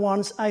are the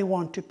ones I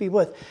want to be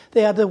with.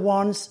 They are the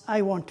ones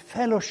I want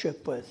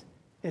fellowship with,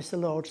 is the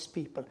Lord's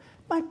people.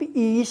 It might be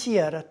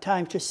easier at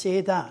times to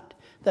say that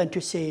than to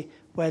say,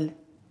 well,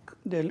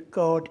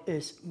 God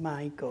is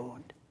my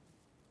God.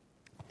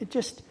 It's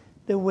just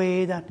the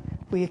way that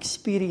we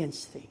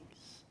experience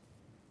things.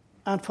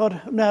 And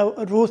for now,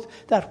 Ruth,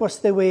 that was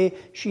the way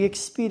she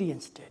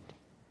experienced it.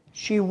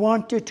 She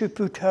wanted to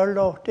put her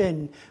lot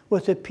in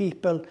with the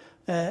people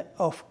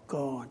of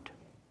God.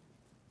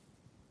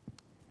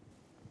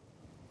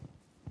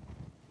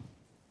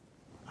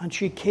 And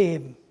she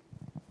came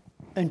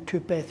into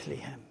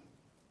Bethlehem.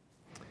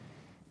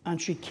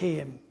 And she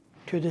came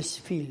to this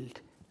field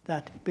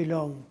that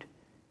belonged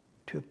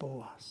to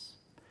Boaz.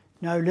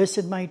 Now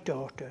listen, my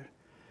daughter.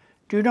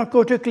 Do not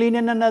go to glean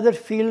in another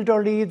field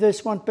or leave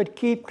this one, but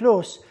keep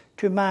close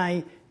to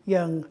my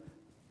young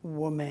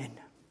woman.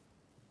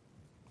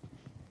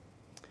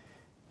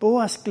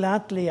 Boaz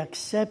gladly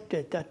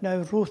accepted that now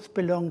Ruth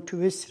belonged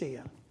to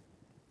Israel,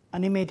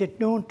 and he made it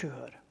known to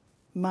her.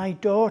 My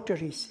daughter,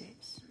 he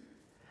says.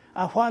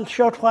 A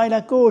short while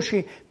ago,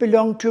 she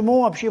belonged to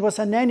Moab. She was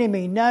an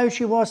enemy. Now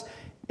she was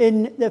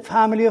in the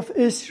family of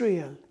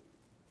Israel.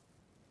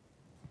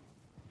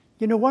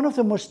 You know, one of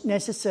the most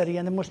necessary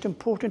and the most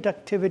important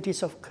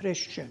activities of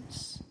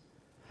Christians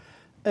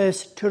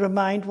is to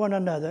remind one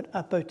another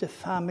about the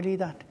family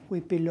that we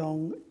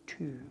belong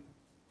to.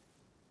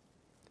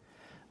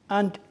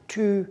 And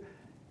to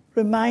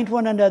remind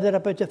one another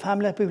about the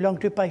family that we belong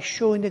to by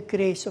showing the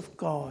grace of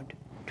God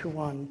to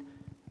one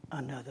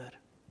another.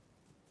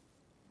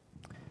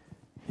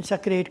 It's a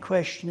great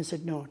question, is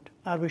it not?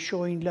 Are we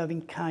showing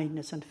loving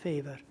kindness and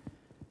favour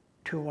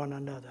to one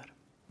another?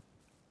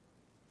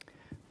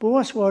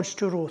 Boaz's words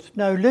to Ruth.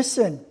 Now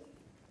listen,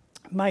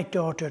 my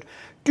daughter,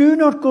 do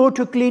not go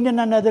to glean in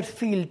another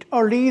field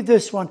or leave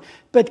this one,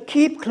 but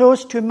keep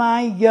close to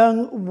my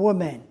young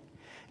woman.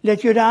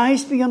 Let your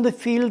eyes be on the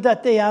field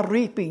that they are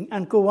reaping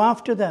and go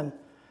after them.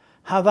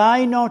 Have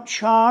I not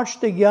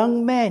charged the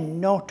young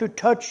men not to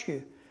touch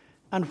you?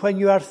 And when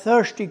you are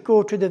thirsty,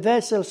 go to the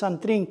vessels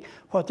and drink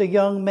what the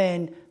young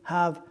men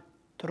have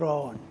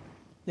drawn.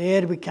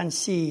 There we can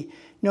see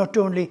not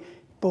only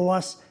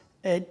Boaz's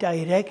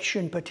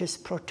direction, but his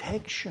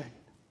protection.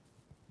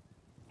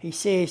 He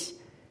says,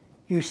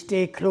 you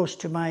stay close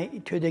to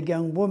the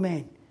young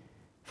woman,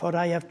 for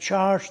I have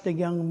charged the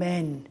young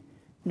men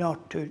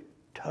not to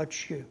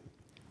touch you.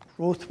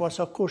 Ruth was,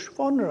 of course,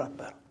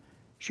 vulnerable.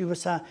 She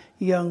was a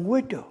young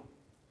widow.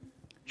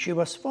 She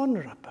was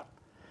vulnerable.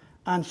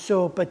 And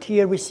so, but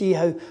here we see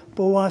how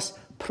Boaz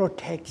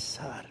protects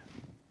her.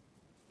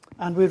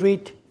 And we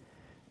read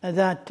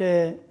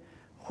that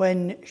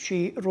when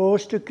she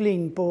rose to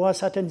glean,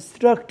 Boaz had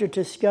instructed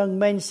his young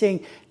men,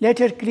 saying, let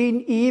her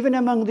glean even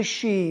among the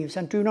sheaves,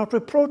 and do not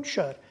reproach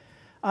her.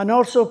 And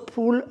also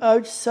pull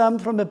out some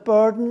from the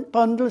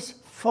bundles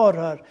for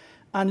her,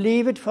 and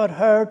leave it for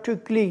her to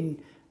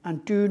glean,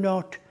 and do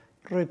not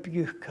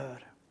rebuke her.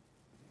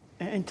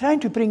 In trying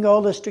to bring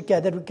all this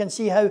together, we can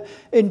see how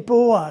in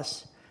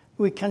Boaz,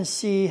 we can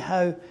see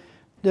how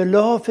the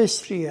law of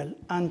Israel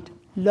and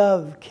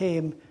love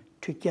came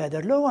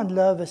together. Law and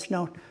love is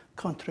not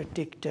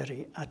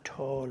contradictory at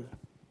all.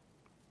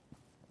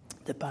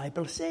 The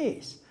Bible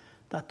says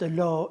that the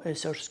law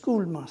is our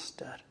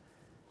schoolmaster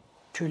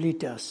to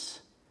lead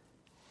us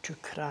to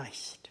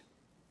Christ.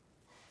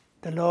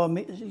 The law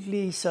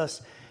leaves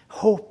us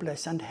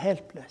hopeless and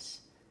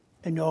helpless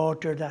in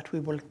order that we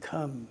will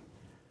come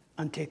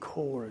and take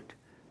hold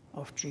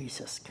of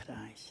Jesus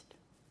Christ.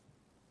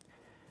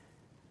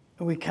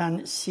 We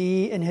can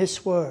see in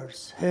his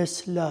words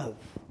his love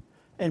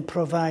in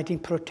providing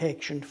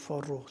protection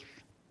for Ruth.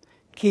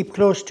 Keep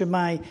close to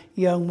my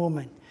young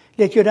woman.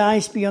 Let your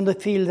eyes be on the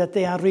field that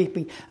they are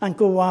reaping, and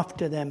go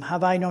after them.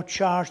 Have I not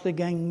charged the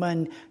young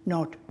men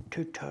not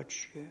to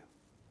touch you?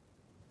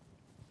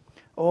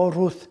 O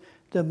Ruth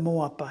the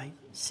Moabite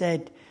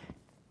said,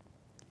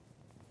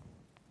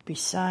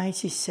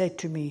 besides he said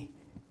to me,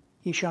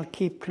 ye shall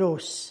keep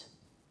close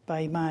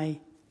by my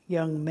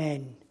young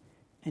men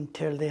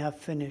until they have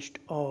finished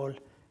all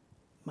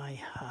my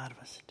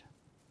harvest.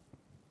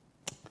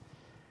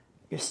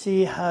 You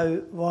see how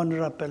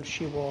vulnerable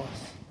she was.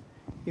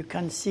 You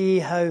can see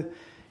how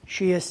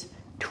she is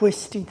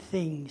twisting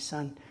things,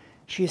 and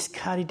she is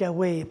carried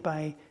away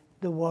by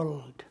the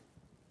world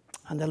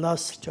and the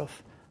lust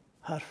of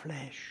her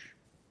flesh.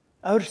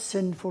 Our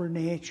sinful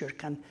nature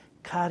can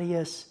carry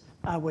us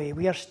away.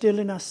 We are still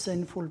in a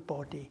sinful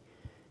body,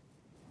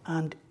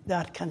 and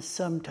that can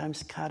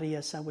sometimes carry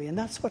us away. And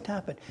that's what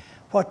happened.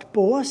 What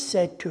Boaz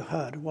said to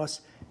her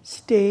was,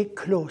 stay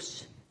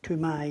close to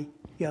my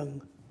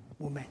young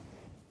woman.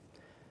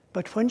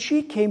 But when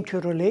she came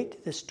to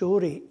relate the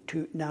story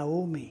to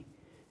Naomi,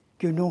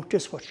 you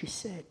notice what she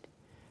said.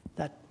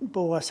 That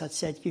Boaz had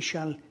said, you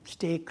shall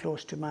stay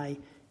close to my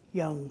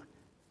young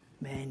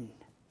men.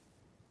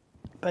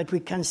 But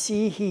we can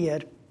see here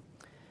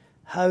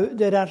how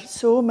there are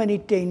so many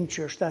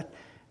dangers that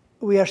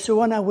we are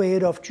so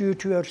unaware of due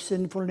to our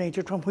sinful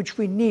nature, from which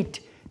we need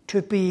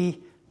to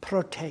be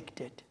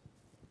protected.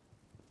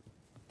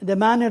 The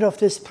manner of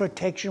this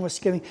protection was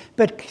given,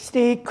 but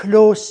stay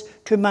close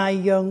to my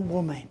young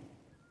woman.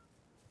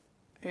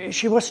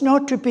 She was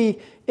not to be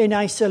in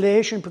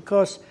isolation,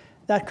 because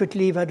that could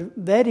leave her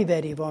very,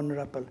 very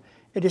vulnerable.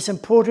 It is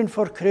important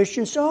for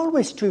Christians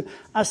always to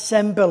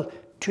assemble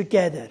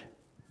together.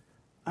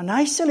 An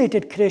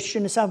isolated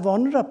Christian is a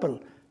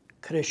vulnerable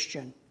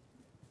Christian.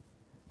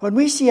 When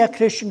we see a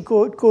Christian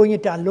going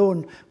it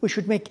alone, we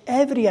should make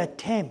every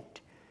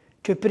attempt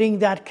to bring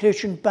that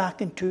Christian back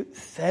into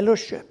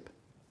fellowship.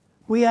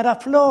 We are a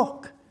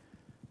flock.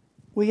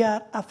 We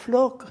are a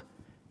flock.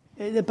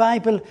 The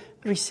Bible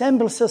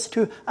resembles us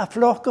to a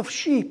flock of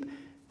sheep.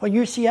 When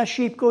you see a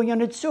sheep going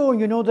on its own,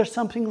 you know there's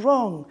something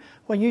wrong.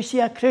 When you see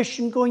a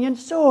Christian going on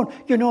its own,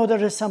 you know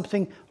there is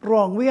something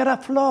wrong. We are a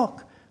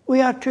flock.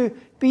 We are to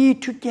be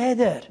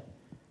together.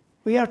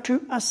 We are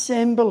to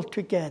assemble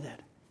together.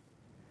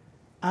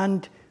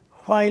 And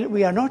while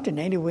we are not in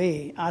any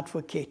way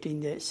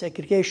advocating the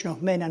segregation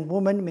of men and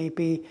women,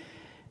 maybe,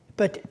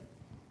 but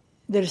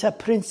there is a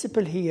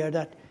principle here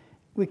that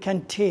we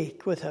can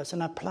take with us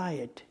and apply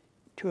it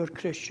to our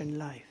Christian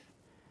life.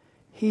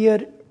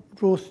 Here,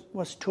 Ruth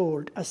was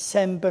told,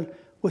 assemble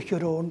with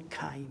your own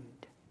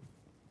kind.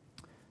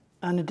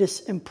 And it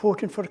is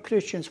important for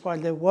Christians, while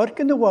they work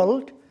in the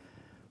world,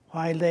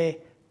 while they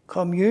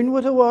commune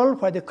with the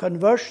world, where they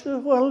converse with the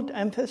world,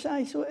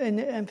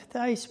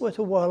 empathize with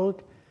the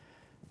world,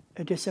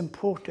 it is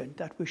important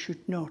that we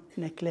should not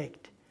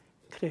neglect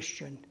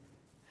Christian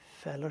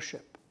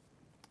fellowship.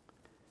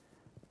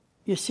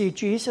 You see,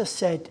 Jesus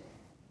said,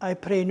 I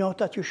pray not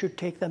that you should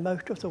take them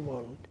out of the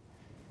world,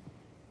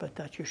 but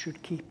that you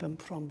should keep them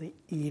from the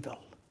evil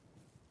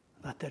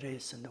that there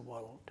is in the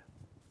world.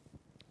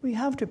 We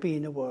have to be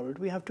in the world.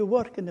 We have to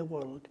work in the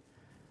world.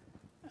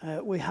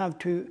 We have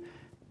to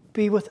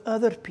be with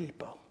other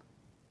people.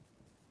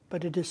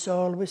 But it is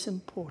always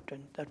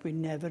important that we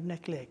never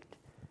neglect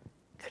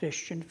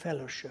Christian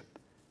fellowship,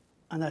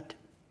 and that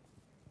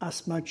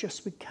as much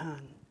as we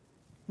can,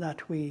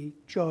 that we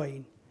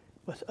join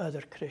with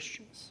other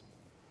Christians.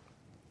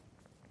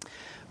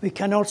 We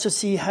can also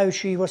see how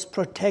she was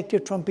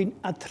protected from being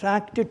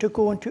attracted to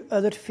go into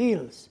other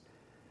fields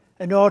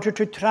in order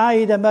to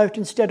try them out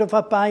instead of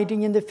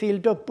abiding in the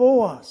field of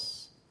Boaz.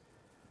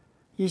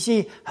 You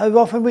see how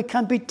often we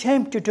can be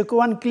tempted to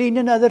go and glean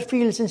in other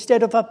fields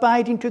instead of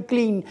abiding to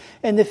glean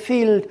in the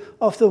field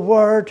of the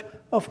Word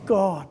of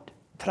God.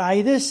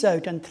 Try this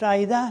out and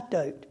try that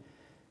out,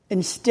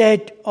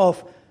 instead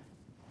of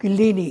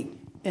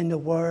gleaning in the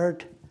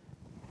Word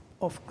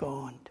of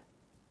God.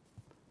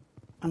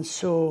 And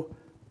so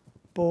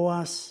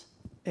Boaz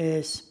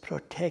is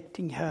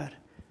protecting her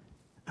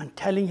and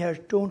telling her,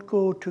 don't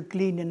go to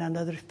glean in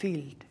another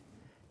field.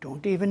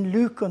 Don't even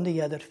look on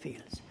the other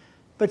fields.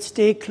 But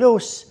stay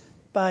close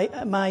by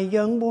my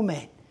young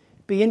women.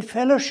 Be in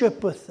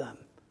fellowship with them.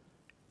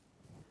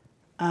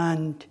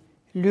 And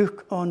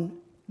look on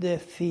the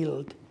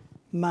field,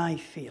 my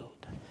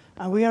field.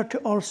 And we are to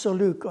also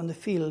look on the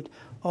field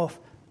of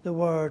the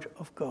Word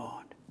of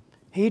God.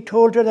 He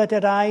told her that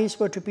her eyes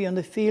were to be on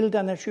the field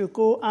and that she would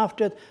go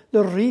after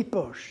the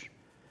reapers.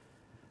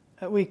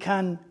 We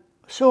can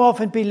so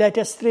often be led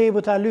astray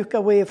with our look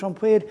away from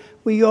where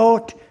we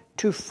ought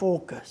to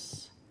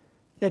focus.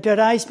 Let our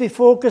eyes be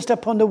focused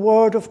upon the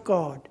Word of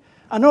God.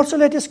 And also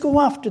let us go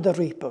after the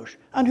reapers.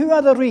 And who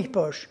are the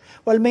reapers?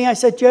 Well, may I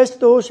suggest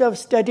those who have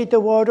studied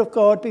the Word of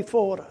God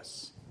before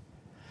us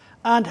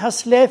and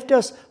has left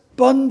us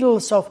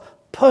bundles of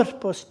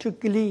purpose to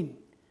glean.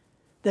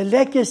 The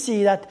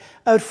legacy that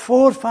our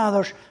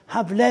forefathers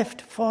have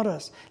left for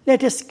us.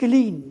 Let us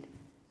glean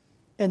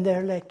in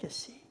their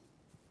legacy.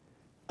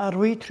 Are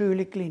we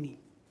truly gleaning?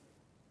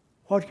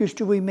 What use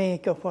do we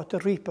make of what the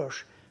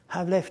reapers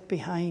have left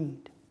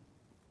behind?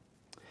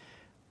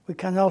 We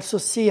can also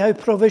see how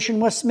provision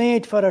was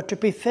made for her to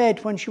be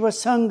fed when she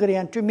was hungry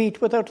and to meet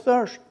with her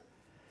thirst.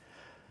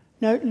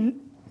 Now,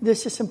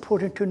 this is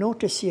important to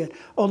notice here.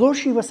 Although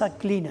she was a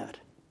gleaner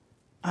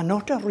and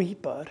not a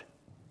reaper,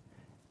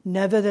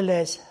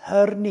 nevertheless,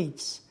 her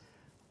needs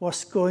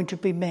was going to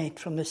be met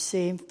from the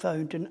same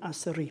fountain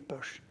as the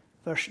reapers.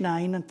 Verse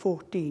 9 and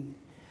 14.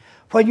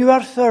 When you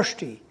are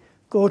thirsty,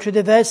 go to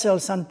the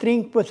vessels and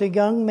drink with the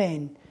young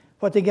men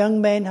what the young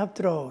men have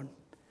drawn.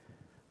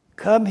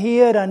 Come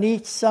here and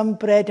eat some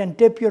bread and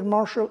dip your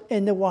morsel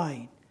in the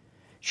wine.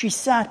 She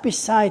sat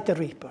beside the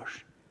reapers,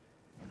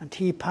 and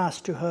he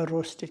passed to her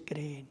roasted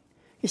grain.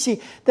 You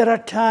see, there are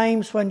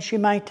times when she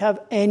might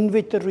have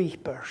envied the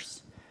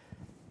reapers,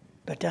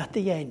 but at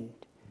the end,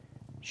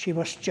 she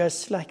was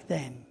just like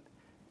them,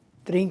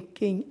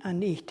 drinking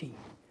and eating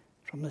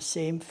from the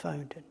same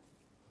fountain.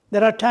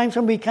 There are times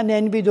when we can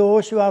envy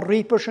those who are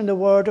reapers in the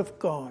Word of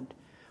God,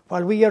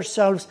 while we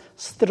ourselves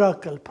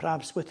struggle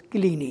perhaps with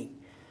gleaning.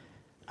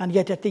 And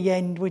yet at the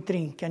end we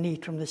drink and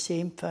eat from the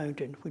same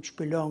fountain which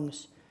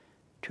belongs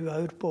to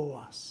our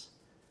Boaz,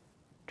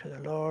 to the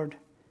Lord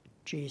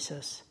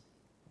Jesus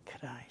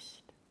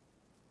Christ.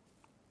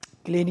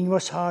 Gleaning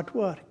was hard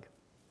work,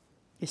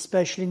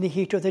 especially in the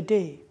heat of the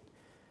day.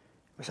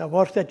 It was a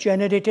work that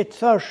generated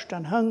thirst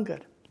and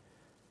hunger.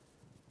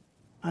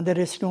 And there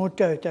is no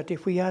doubt that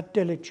if we are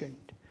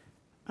diligent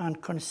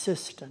and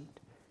consistent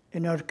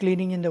in our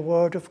gleaning in the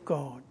Word of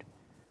God,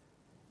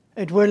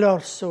 it will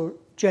also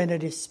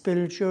generate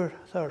spiritual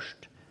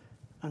thirst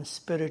and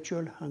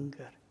spiritual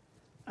hunger.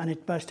 And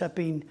it must have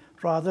been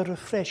rather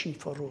refreshing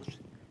for Ruth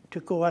to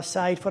go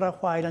aside for a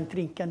while and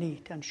drink and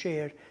eat and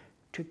share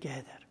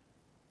together.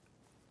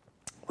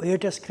 Where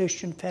does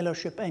Christian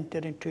fellowship enter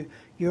into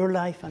your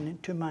life and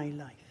into my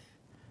life?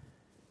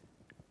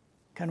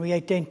 Can we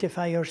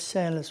identify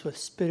ourselves with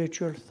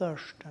spiritual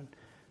thirst and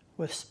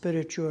with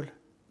spiritual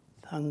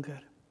hunger?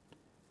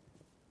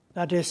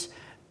 That is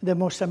the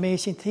most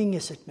amazing thing,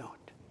 is it not?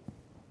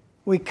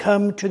 We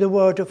come to the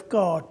Word of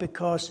God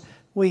because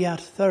we are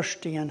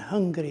thirsty and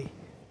hungry.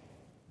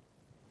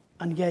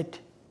 And yet,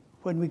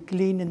 when we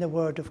glean in the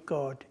Word of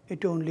God,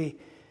 it only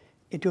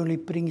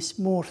brings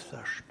more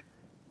thirst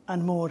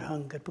and more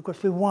hunger,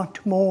 because we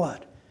want more.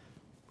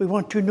 We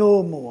want to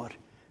know more.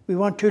 We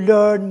want to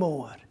learn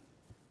more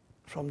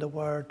from the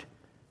Word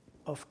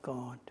of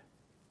God.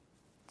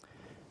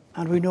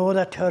 And we know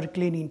that her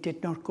gleaning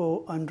did not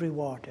go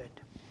unrewarded.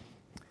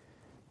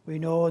 We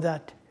know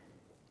that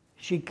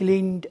she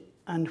gleaned,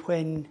 and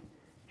when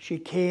she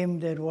came,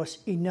 there was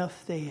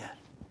enough there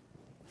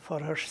for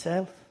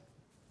herself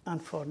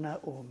and for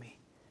Naomi.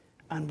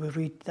 And we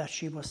read that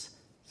she was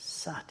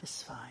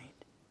satisfied.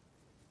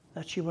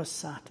 That she was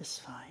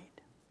satisfied.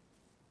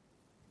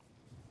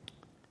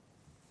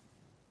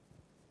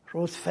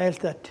 Ruth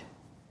felt that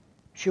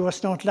she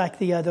was not like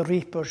the other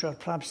reapers or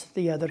perhaps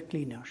the other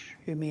gleaners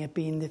who may have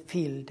been in the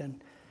field.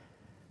 And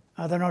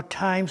are there not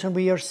times when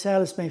we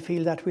ourselves may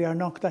feel that we are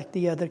not like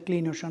the other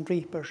gleaners and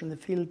reapers in the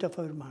field of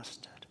our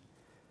Master?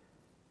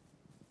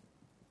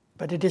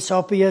 But it is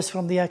obvious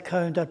from the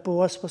account that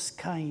Boaz was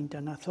kind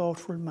and a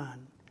thoughtful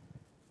man.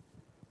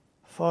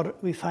 For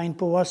we find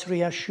Boaz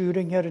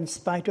reassuring her in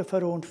spite of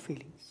her own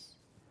feelings.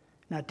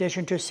 In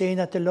addition to saying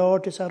that the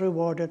Lord is our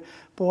rewarder,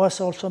 Boaz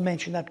also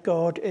mentioned that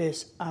God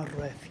is our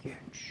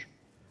refuge.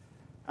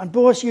 And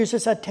Boaz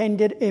uses a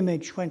tender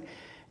image when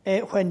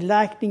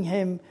likening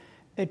him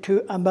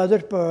to a mother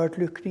bird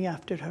looking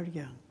after her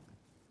young.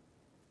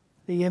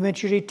 The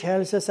imagery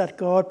tells us that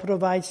God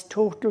provides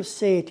total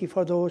safety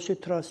for those who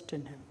trust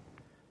in him.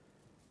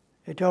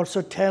 It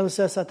also tells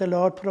us that the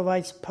Lord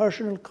provides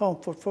personal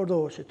comfort for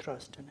those who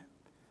trust in him.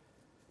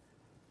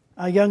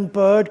 A young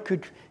bird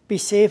could be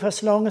safe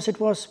as long as it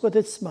was with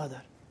its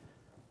mother.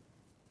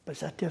 But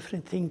it's a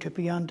different thing to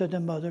be under the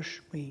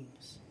mother's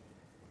wings.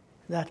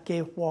 That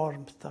gave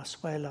warmth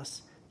as well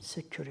as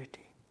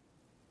security.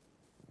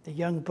 The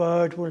young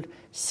bird will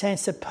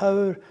sense the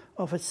power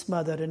of its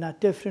mother in a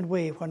different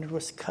way when it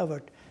was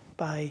covered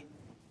by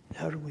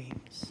her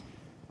wings.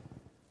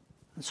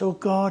 And so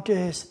God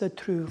is the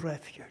true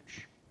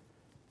refuge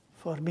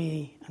for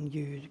me and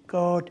you.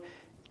 God,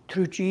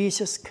 through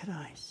Jesus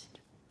Christ,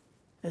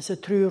 is a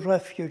true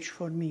refuge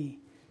for me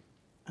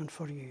and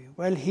for you.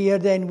 Well, here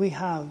then we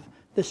have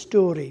the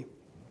story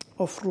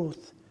of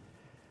Ruth,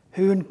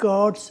 who in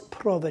God's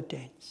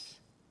providence,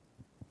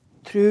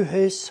 through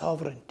his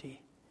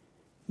sovereignty,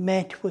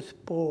 met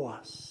with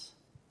Boaz,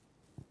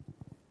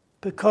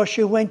 because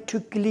she went to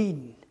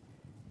glean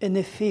in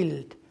the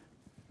field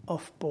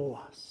of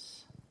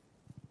Boaz.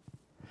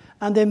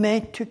 And they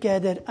met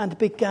together and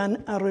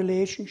began a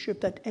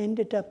relationship that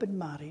ended up in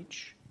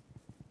marriage.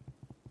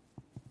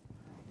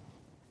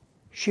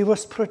 She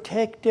was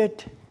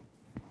protected,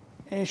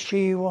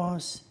 she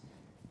was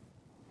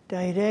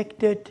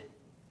directed,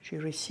 she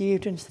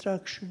received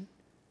instruction,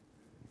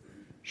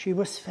 she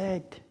was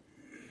fed,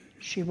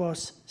 she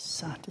was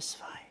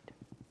satisfied.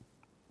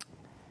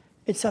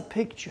 It's a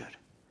picture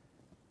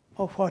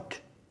of what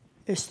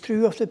is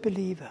true of the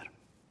believer.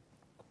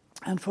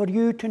 And for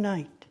you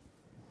tonight,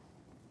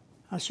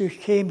 as you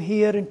came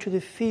here into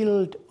the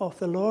field of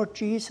the Lord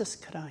Jesus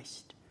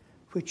Christ,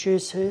 which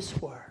is his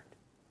word,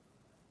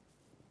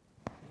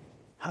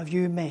 have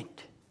you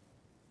met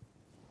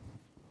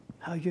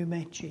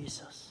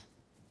Jesus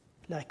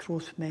like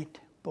Ruth met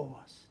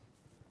Boaz?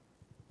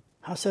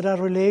 Has there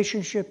a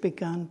relationship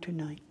begun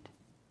tonight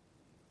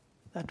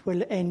that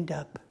will end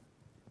up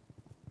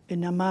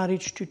in a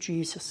marriage to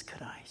Jesus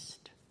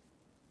Christ?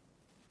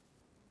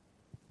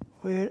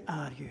 Where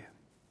are you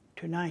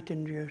tonight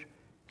in your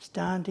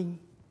standing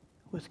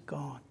with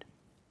God?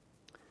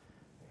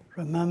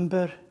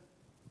 Remember,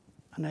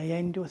 and I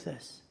end with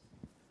this,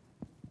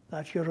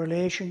 that your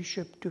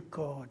relationship to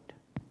God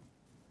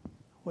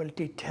will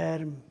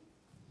determine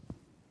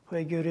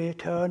where your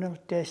eternal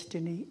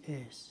destiny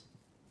is,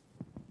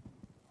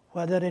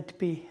 whether it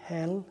be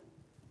hell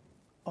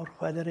or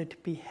whether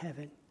it be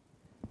heaven.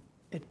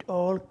 It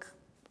all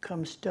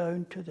comes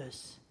down to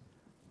this,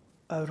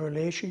 our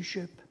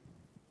relationship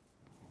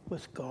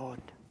with God.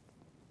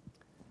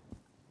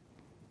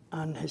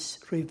 And his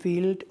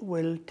revealed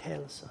will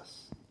tells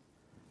us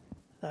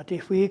that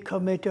if we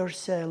commit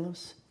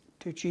ourselves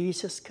to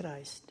Jesus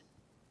Christ,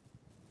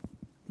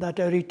 that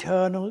our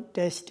eternal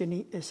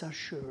destiny is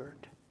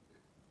assured,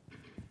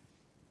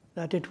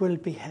 that it will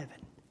be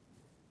heaven,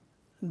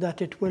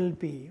 that it will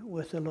be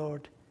with the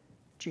Lord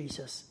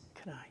Jesus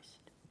Christ.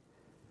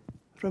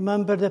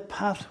 Remember, the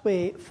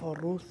pathway for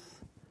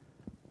Ruth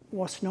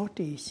was not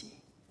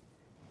easy.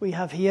 We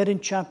have here in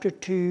chapter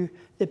 2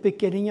 the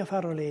beginning of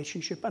our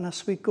relationship, and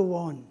as we go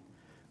on,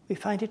 we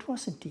find it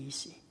wasn't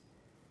easy.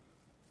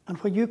 And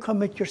when you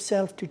commit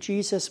yourself to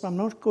Jesus, I'm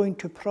not going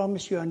to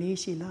promise you an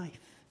easy life.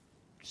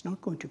 It's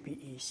not going to be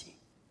easy.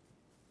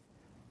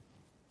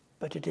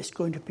 But it is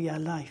going to be a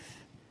life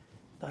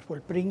that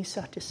will bring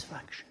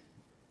satisfaction,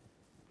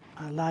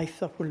 a life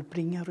that will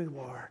bring a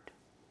reward.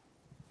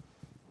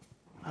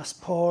 As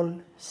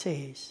Paul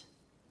says,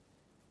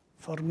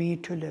 for me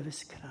to live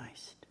is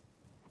Christ,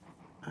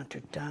 and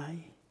to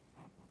die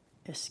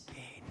is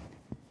gain.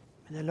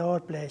 May the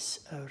Lord bless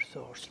our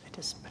thoughts. Let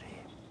us pray.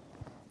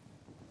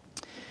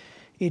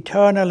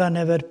 Eternal and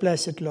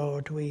ever-blessed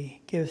Lord,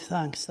 we give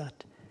thanks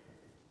that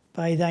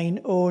by thine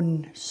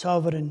own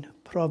sovereign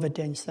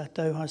providence that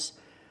thou hast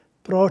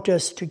brought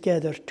us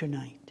together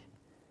tonight,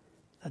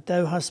 that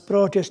thou hast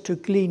brought us to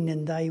glean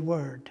in thy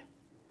word.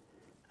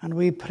 And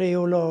we pray,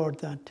 O Lord,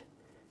 that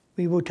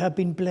we would have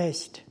been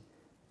blessed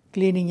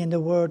gleaning in the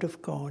word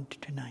of God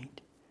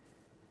tonight.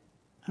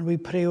 And we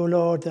pray, O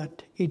Lord,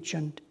 that each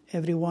and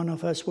every one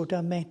of us would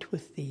have met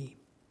with thee,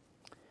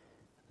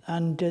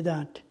 and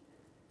that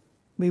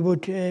we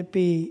would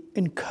be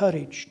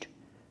encouraged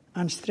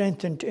and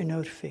strengthened in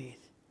our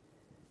faith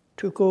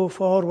to go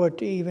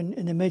forward even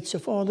in the midst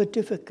of all the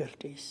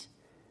difficulties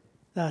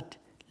that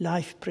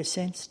life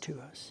presents to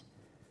us,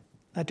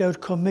 that our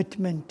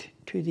commitment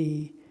to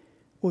Thee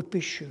would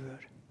be sure,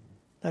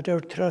 that our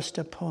trust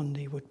upon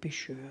Thee would be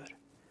sure.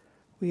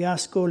 We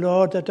ask, O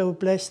Lord, that Thou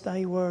bless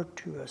Thy word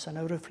to us and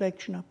our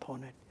reflection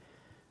upon it.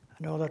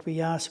 And all that we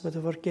ask with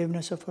the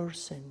forgiveness of our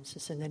sins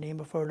is in the name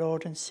of our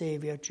Lord and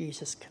Saviour,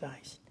 Jesus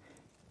Christ.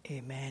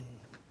 Amen.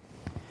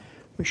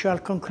 We shall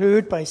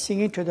conclude by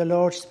singing to the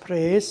Lord's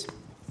praise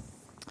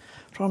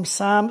from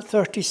Psalm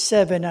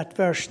 37 at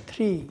verse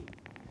 3.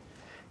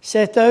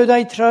 Set thou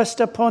thy trust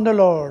upon the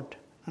Lord,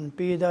 and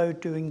be thou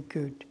doing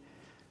good.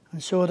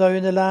 And so thou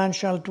in the land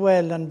shalt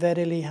dwell, and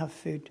verily have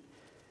food.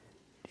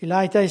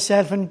 Delight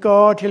thyself in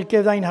God, he'll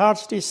give thine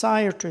heart's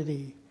desire to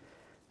thee.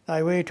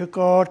 Thy way to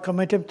God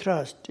commit him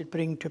trust, it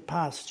bring to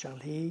pass shall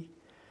he.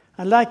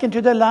 And like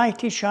unto the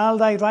light he shall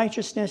thy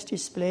righteousness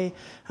display,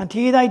 and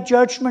he thy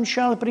judgment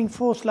shall bring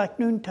forth like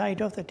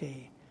noontide of the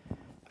day.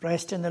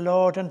 Rest in the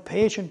Lord and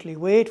patiently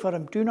wait for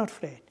him, do not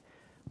fret.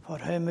 For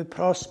him who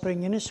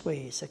prospering in his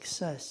way,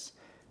 success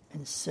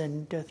in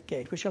sin doth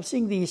get. We shall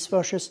sing these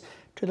verses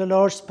to the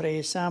Lord's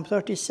praise. Psalm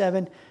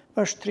 37,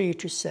 verse 3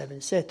 to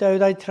 7. Set thou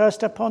thy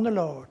trust upon the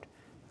Lord,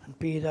 and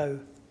be thou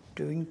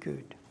doing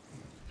good.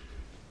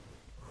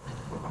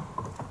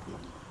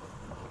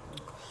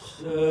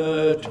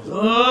 Set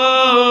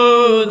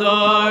thou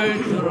thy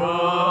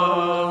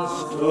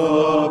trust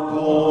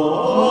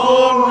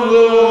upon the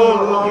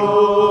Lord,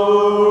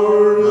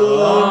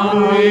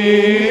 and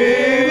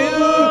be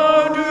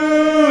thou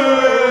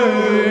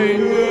doing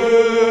good,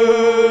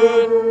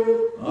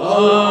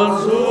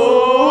 and so thou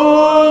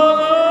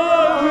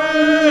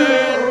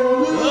in the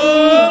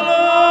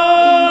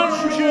land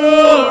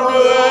shalt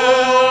dwell,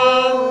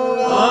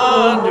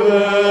 and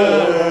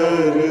verily have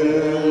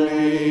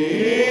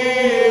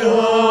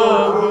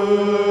good.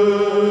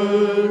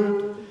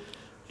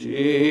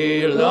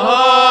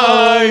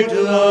 Delight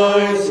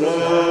thyself in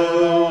God, he'll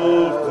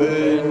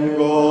give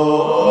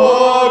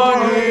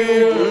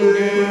thine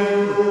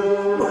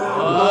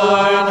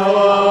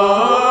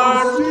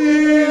heart's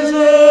desire to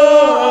thee.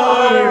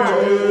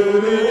 Thy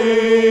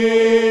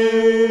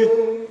way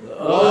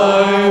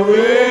to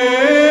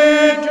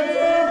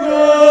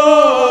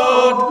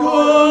God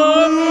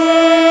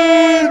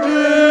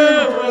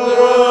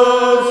commit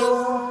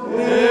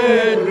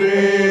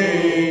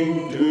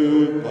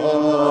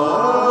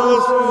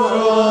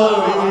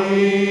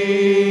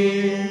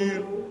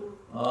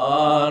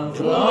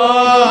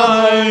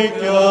him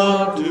trust,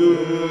 it bring to pass shall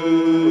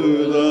he.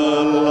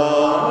 And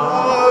like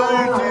unto the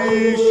light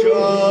he shall thy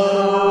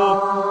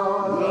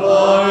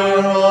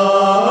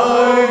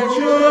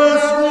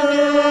righteousness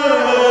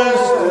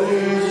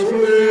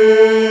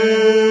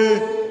display,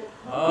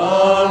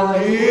 and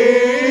he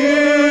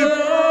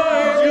thy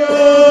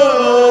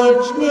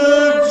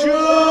judgment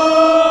shall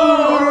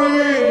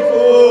bring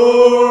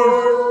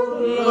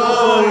forth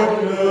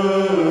like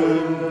noontide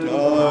of the day.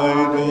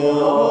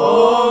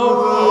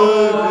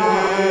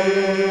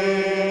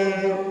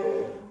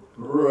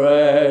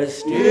 Rest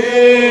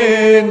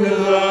in the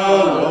Lord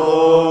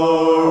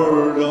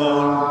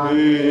and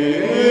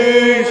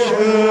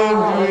patiently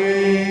wait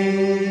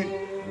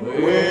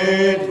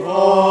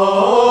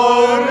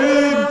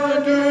for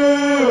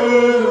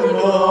him, do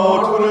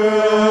not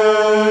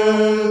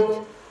fret.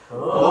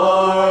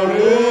 For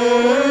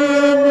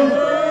him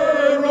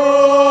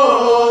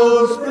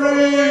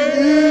prospering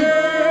in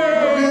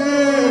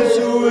his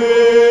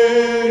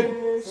way,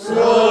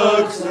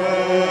 success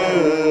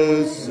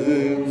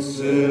in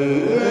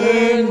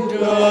sin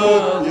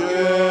doth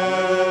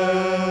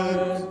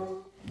get.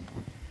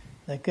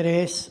 The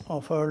grace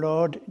of our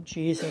Lord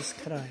Jesus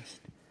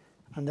Christ,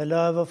 and the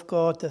love of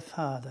God the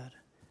Father,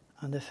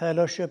 and the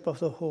fellowship of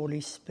the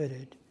Holy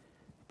Spirit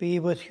be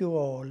with you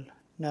all,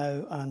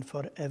 now and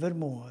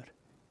forevermore.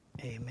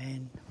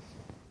 Amen.